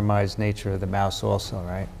immunocompromised nature of the mouse also,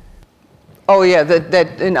 right? Oh yeah,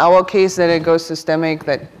 that in our case that it goes systemic,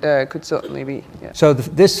 that could certainly be. Yeah. So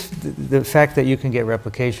the fact that you can get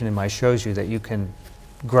replication in mice shows you that you can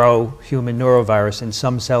grow human norovirus in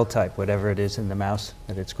some cell type, whatever it is in the mouse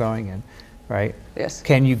that it's growing in, right? Yes.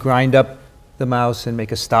 Can you grind up the mouse and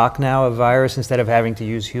make a stock now of virus instead of having to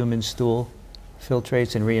use human stool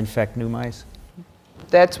filtrates and reinfect new mice?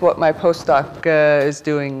 That's what my postdoc is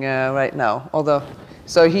doing right now.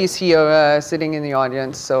 So he's here sitting in the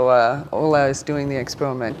audience. So Ola is doing the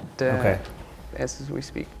experiment as we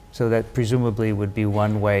speak. So that presumably would be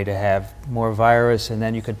one way to have more virus, and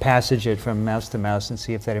then you could passage it from mouse to mouse and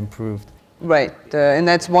see if that improved. Right, and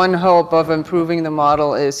that's one hope of improving the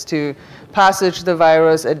model, is to passage the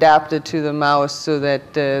virus, adapt it to the mouse so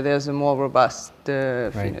that there's a more robust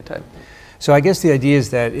phenotype. So I guess the idea is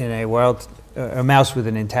that in a mouse with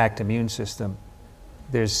an intact immune system,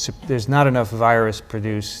 there's not enough virus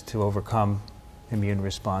produced to overcome immune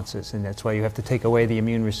responses, and that's why you have to take away the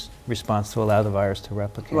immune response to allow the virus to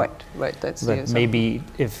replicate. Right. That's but maybe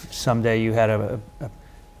if someday you had a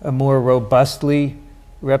more robustly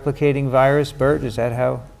replicating virus, Bert, is that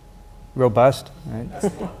how robust? Right.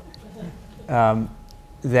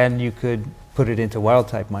 Then you could put it into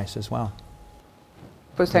wild-type mice as well.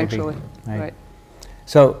 Potentially, maybe, right.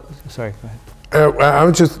 So, sorry, go ahead. I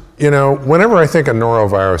was just, whenever I think of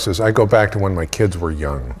noroviruses, I go back to when my kids were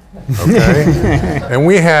young, okay? And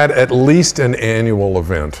we had at least an annual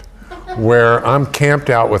event where I'm camped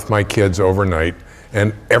out with my kids overnight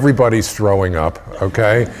and everybody's throwing up,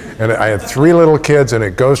 okay? And I had 3 little kids and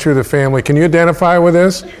it goes through the family. Can you identify with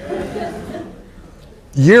this?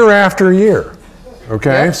 Year after year,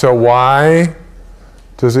 okay? Yeah. So why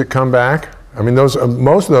does it come back? I mean, most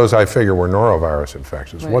of those I figure were norovirus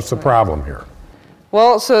infections. What's the problem here?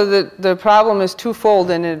 Well, so the problem is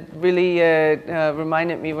twofold, and it really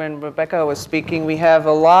reminded me when Rebecca was speaking. We have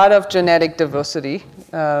a lot of genetic diversity.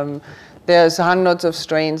 There's hundreds of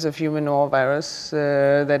strains of human norovirus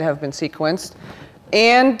that have been sequenced.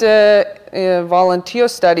 And volunteer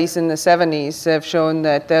studies in the 70s have shown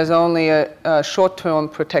that there's only a short-term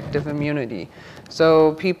protective immunity.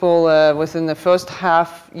 So people within the first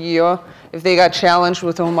half year, if they got challenged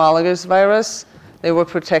with a homologous virus, they were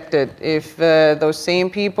protected. If those same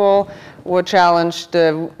people were challenged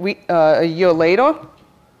a year later,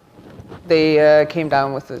 they came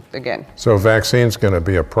down with it again. So vaccine's going to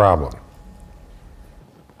be a problem.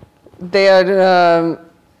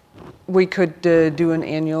 we could do an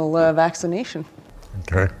annual vaccination.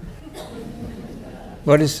 Okay.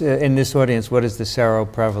 What is, in this audience, what is the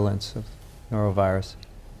seroprevalence of norovirus?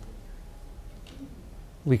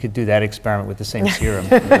 We could do that experiment with the same serum.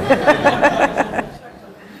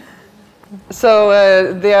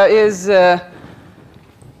 So there is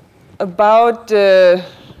about,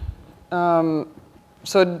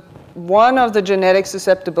 so one of the genetic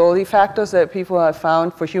susceptibility factors that people have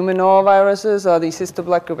found for human noroviruses are these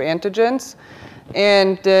histoblood group antigens.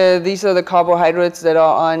 And these are the carbohydrates that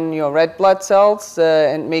are on your red blood cells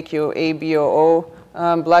and make you A, B, or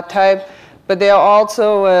O blood type. But they are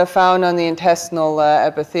also found on the intestinal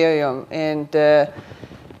epithelium. And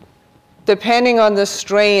depending on the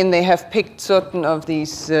strain, they have picked certain of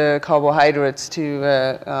these carbohydrates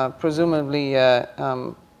to presumably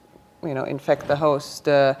infect the host.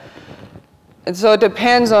 And so it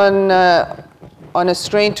depends on a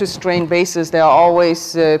strain-to-strain basis. There are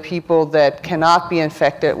always people that cannot be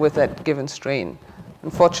infected with that given strain.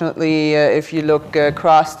 Unfortunately, if you look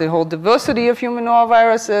across the whole diversity of human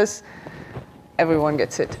noroviruses, everyone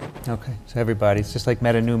gets it. Okay, so everybody. It's just like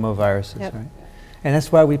metapneumoviruses, Yep. right? And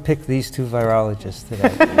that's why we picked these two virologists today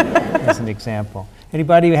as an example.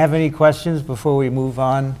 Anybody have any questions before we move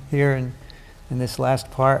on here in this last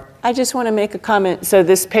part? I just want to make a comment. So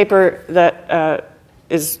this paper that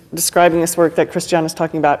is describing this work that Christiane is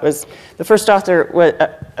talking about was, the first author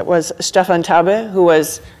was Stefan Taube, who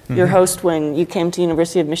was your host when you came to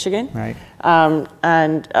University of Michigan. Right.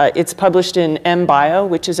 And it's published in MBio,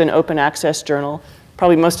 which is an open access journal.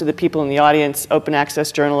 Probably most of the people in the audience, open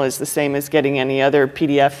access journal is the same as getting any other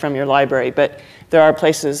PDF from your library, but there are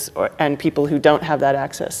places and people who don't have that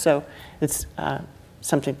access. So it's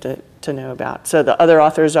something to know about. So the other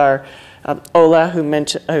authors are Ola, who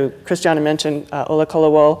Christiane mentioned, Ola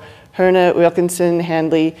Kolawol, Herne, Wilkinson,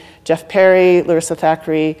 Handley, Jeff Perry, Larissa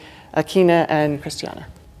Thackeray, Akina, and Christiane.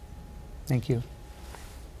 Thank you.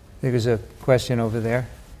 There's a question over there.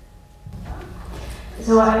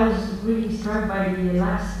 So I was really struck by the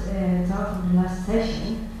last talk of the last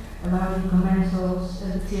session about the commensals,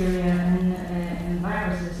 bacteria, and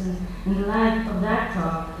viruses. And in the light of that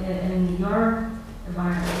talk, and your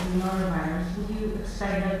virus, the norovirus, would you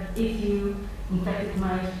expect that if you infected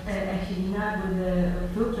mice, actually not with a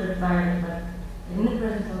filtered virus, but in the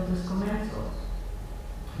presence of those commensals,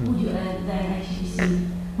 would you then actually see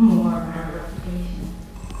more viral replication?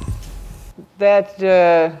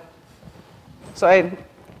 That, so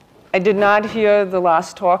I did not hear the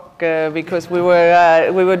last talk because we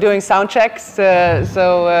were doing sound checks. But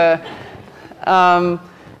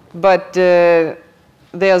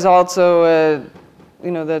there's also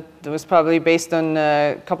that was probably based on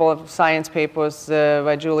a couple of science papers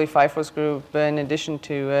by Julie Pfeiffer's group, in addition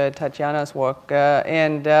to Tatjana's work,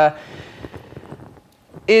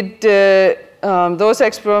 those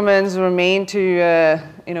experiments remain to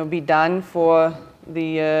be done for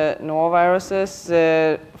the noroviruses,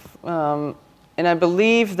 and I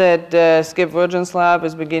believe that Skip Virgin's lab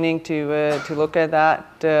is beginning to look at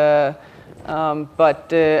that,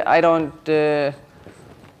 but I don't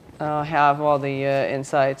have all the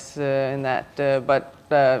insights in that. But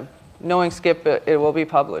knowing Skip, it will be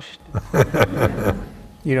published.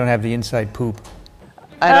 You don't have the inside poop.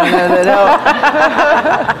 I don't know that.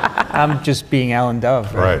 No. I'm just being Alan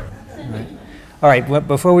Dove. Right. Right. All right, well,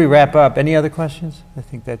 before we wrap up, any other questions? I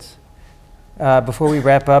think that's, before we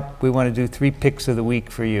wrap up, we want to do 3 picks of the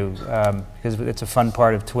week for you, because it's a fun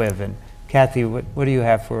part of TWiV. And Kathy, what do you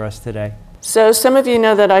have for us today? So some of you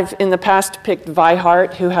know that I've in the past picked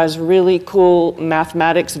Vihart, who has really cool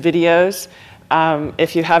mathematics videos.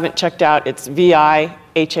 If you haven't checked out, it's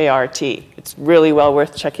Vihart. It's really well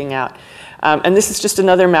worth checking out. And this is just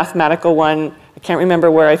another mathematical one. I can't remember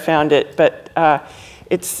where I found it, but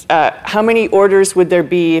it's how many orders would there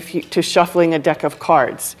be to shuffling a deck of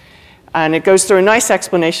cards? And it goes through a nice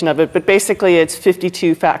explanation of it, but basically it's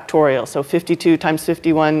 52 factorial, so 52 times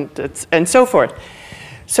 51, and so forth.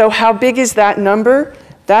 So how big is that number?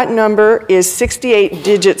 That number is 68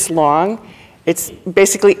 digits long. It's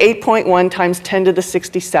basically 8.1 times 10 to the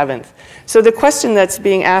 67th. So the question that's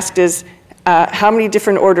being asked is, how many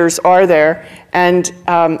different orders are there, and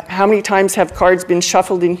how many times have cards been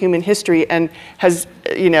shuffled in human history, and has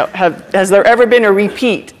there ever been a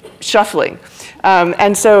repeat shuffling?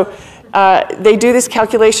 And so they do this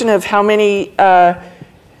calculation of how many,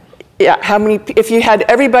 if you had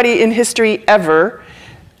everybody in history ever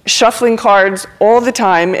shuffling cards all the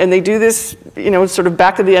time, and they do this, sort of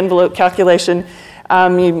back of the envelope calculation.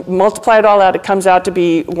 You multiply it all out, it comes out to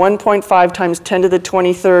be 1.5 times 10 to the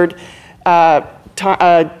 23rd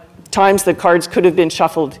times the cards could have been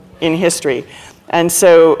shuffled in history. And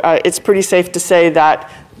so it's pretty safe to say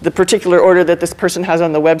that the particular order that this person has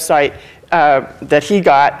on the website that he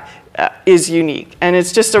got is unique. And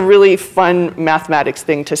it's just a really fun mathematics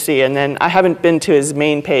thing to see. And then I haven't been to his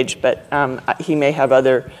main page, but he may have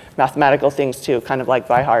other mathematical things too, kind of like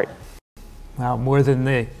Weihart. Wow, more than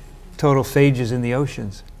the total phages in the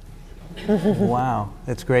oceans. Wow,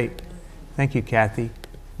 that's great. Thank you, Kathy.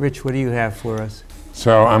 Rich, what do you have for us?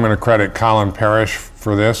 So I'm going to credit Colin Parrish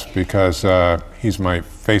for this because he's my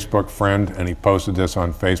Facebook friend, and he posted this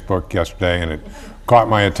on Facebook yesterday, and it caught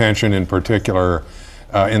my attention in particular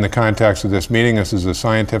in the context of this meeting. This is a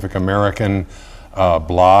Scientific American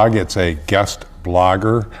blog. It's a guest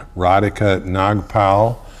blogger, Radhika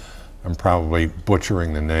Nagpal. I'm probably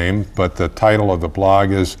butchering the name, but the title of the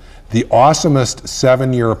blog is The Awesomest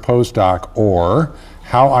 7-Year Postdoc, or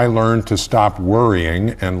How I Learned to Stop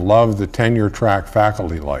Worrying and Love the Tenure Track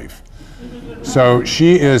Faculty Life. So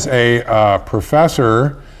she is a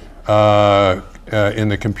professor in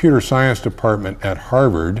the computer science department at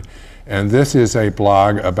Harvard, and this is a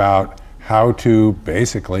blog about how to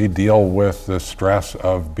basically deal with the stress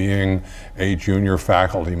of being a junior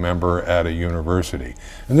faculty member at a university.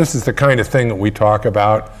 And this is the kind of thing that we talk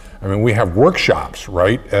about. I mean, we have workshops,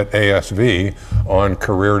 right, at ASV on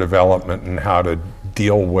career development and how to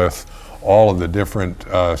deal with all of the different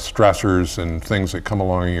stressors and things that come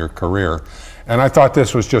along in your career. And I thought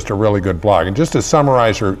this was just a really good blog. And just to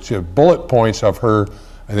summarize her bullet points of her,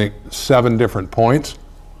 I think, 7 different points.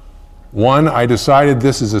 1, I decided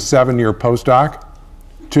this is a 7-year postdoc.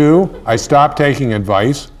 2, I stopped taking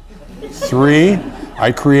advice. 3,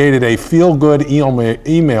 I created a feel-good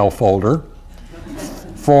email folder.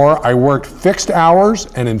 4, I worked fixed hours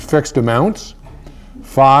and in fixed amounts.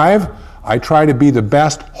 5, I try to be the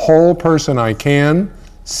best whole person I can.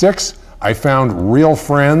 6, I found real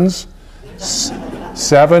friends.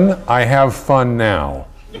 7, I have fun now.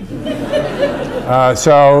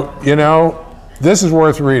 So, you know, this is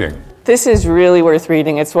worth reading. This is really worth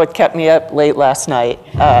reading. It's what kept me up late last night.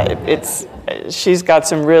 She's got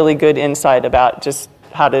some really good insight about just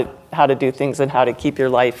how to do things and how to keep your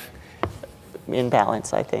life in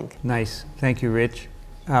balance, I think. Nice. Thank you, Rich.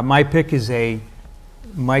 My pick is a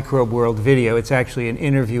Microbe World video. It's actually an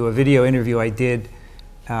interview, a video interview I did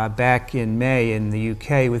back in May in the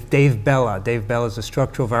UK with Dave Bella. Dave Bella is a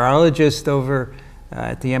structural virologist over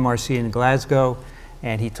at the MRC in Glasgow,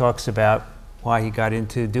 and he talks about why he got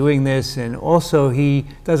into doing this, and also he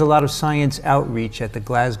does a lot of science outreach at the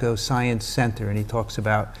Glasgow Science Center, and he talks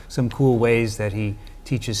about some cool ways that he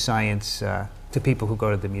teaches science to people who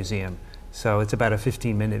go to the museum. So it's about a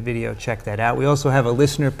 15-minute video. Check that out. We also have a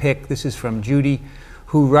listener pick. This is from Judy,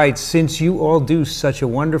 who writes, "Since you all do such a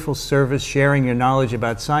wonderful service sharing your knowledge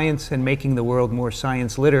about science and making the world more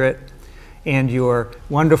science literate, and your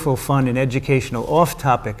wonderful, fun, and educational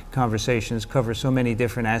off-topic conversations cover so many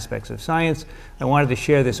different aspects of science, I wanted to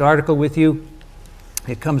share this article with you.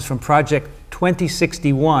 It comes from Project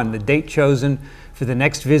 2061, the date chosen for the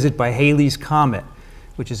next visit by Halley's Comet,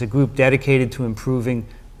 which is a group dedicated to improving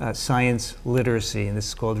science literacy. And this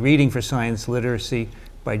is called Reading for Science Literacy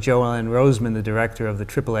by Joellen Roseman, the director of the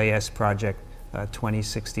AAAS Project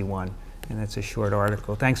 2061. And that's a short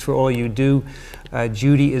article. Thanks for all you do.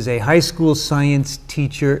 Judy is a high school science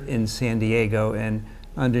teacher in San Diego, and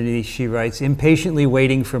underneath she writes, impatiently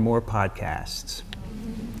waiting for more podcasts.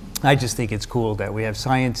 I just think it's cool that we have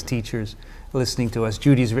science teachers listening to us.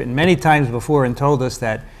 Judy's written many times before and told us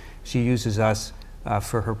that she uses us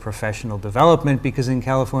for her professional development, because in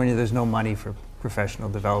California there's no money for professional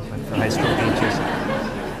development for high school teachers.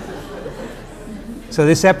 So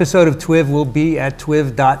this episode of TWiV will be at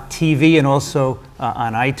twiv.tv and also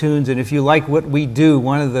on iTunes. And if you like what we do,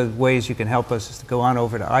 one of the ways you can help us is to go on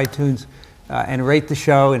over to iTunes and rate the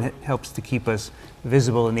show, and it helps to keep us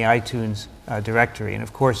visible in the iTunes directory. And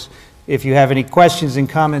of course, if you have any questions and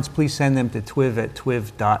comments, please send them to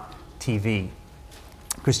twiv@twiv.tv.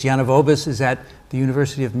 Christiane Vobis is at the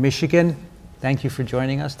University of Michigan. Thank you for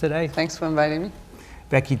joining us today. Thanks for inviting me.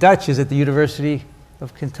 Becky Dutch is at the University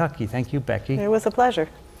of Kentucky. Thank you, Becky. It was a pleasure.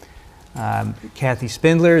 Kathy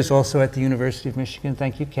Spindler is also at the University of Michigan.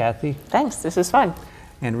 Thank you, Kathy. Thanks, this is fun.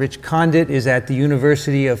 And Rich Condit is at the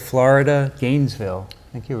University of Florida, Gainesville.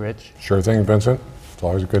 Thank you, Rich. Sure thing, Vincent. It's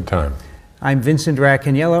always a good time. I'm Vincent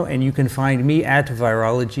Raccaniello, and you can find me at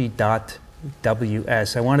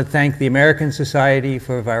virology.ws. I want to thank the American Society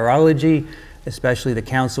for Virology, especially the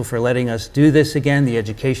Council for letting us do this again, the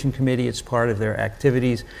Education Committee, it's part of their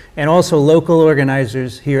activities, and also local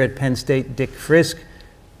organizers here at Penn State, Dick Frisk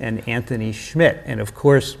and Anthony Schmidt. And of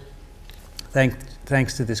course,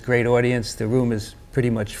 thanks to this great audience, the room is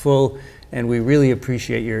pretty much full, and we really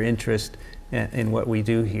appreciate your interest in what we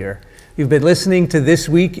do here. You've been listening to This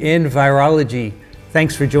Week in Virology.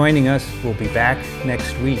 Thanks for joining us. We'll be back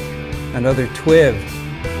next week. Another TWiV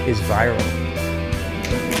is viral.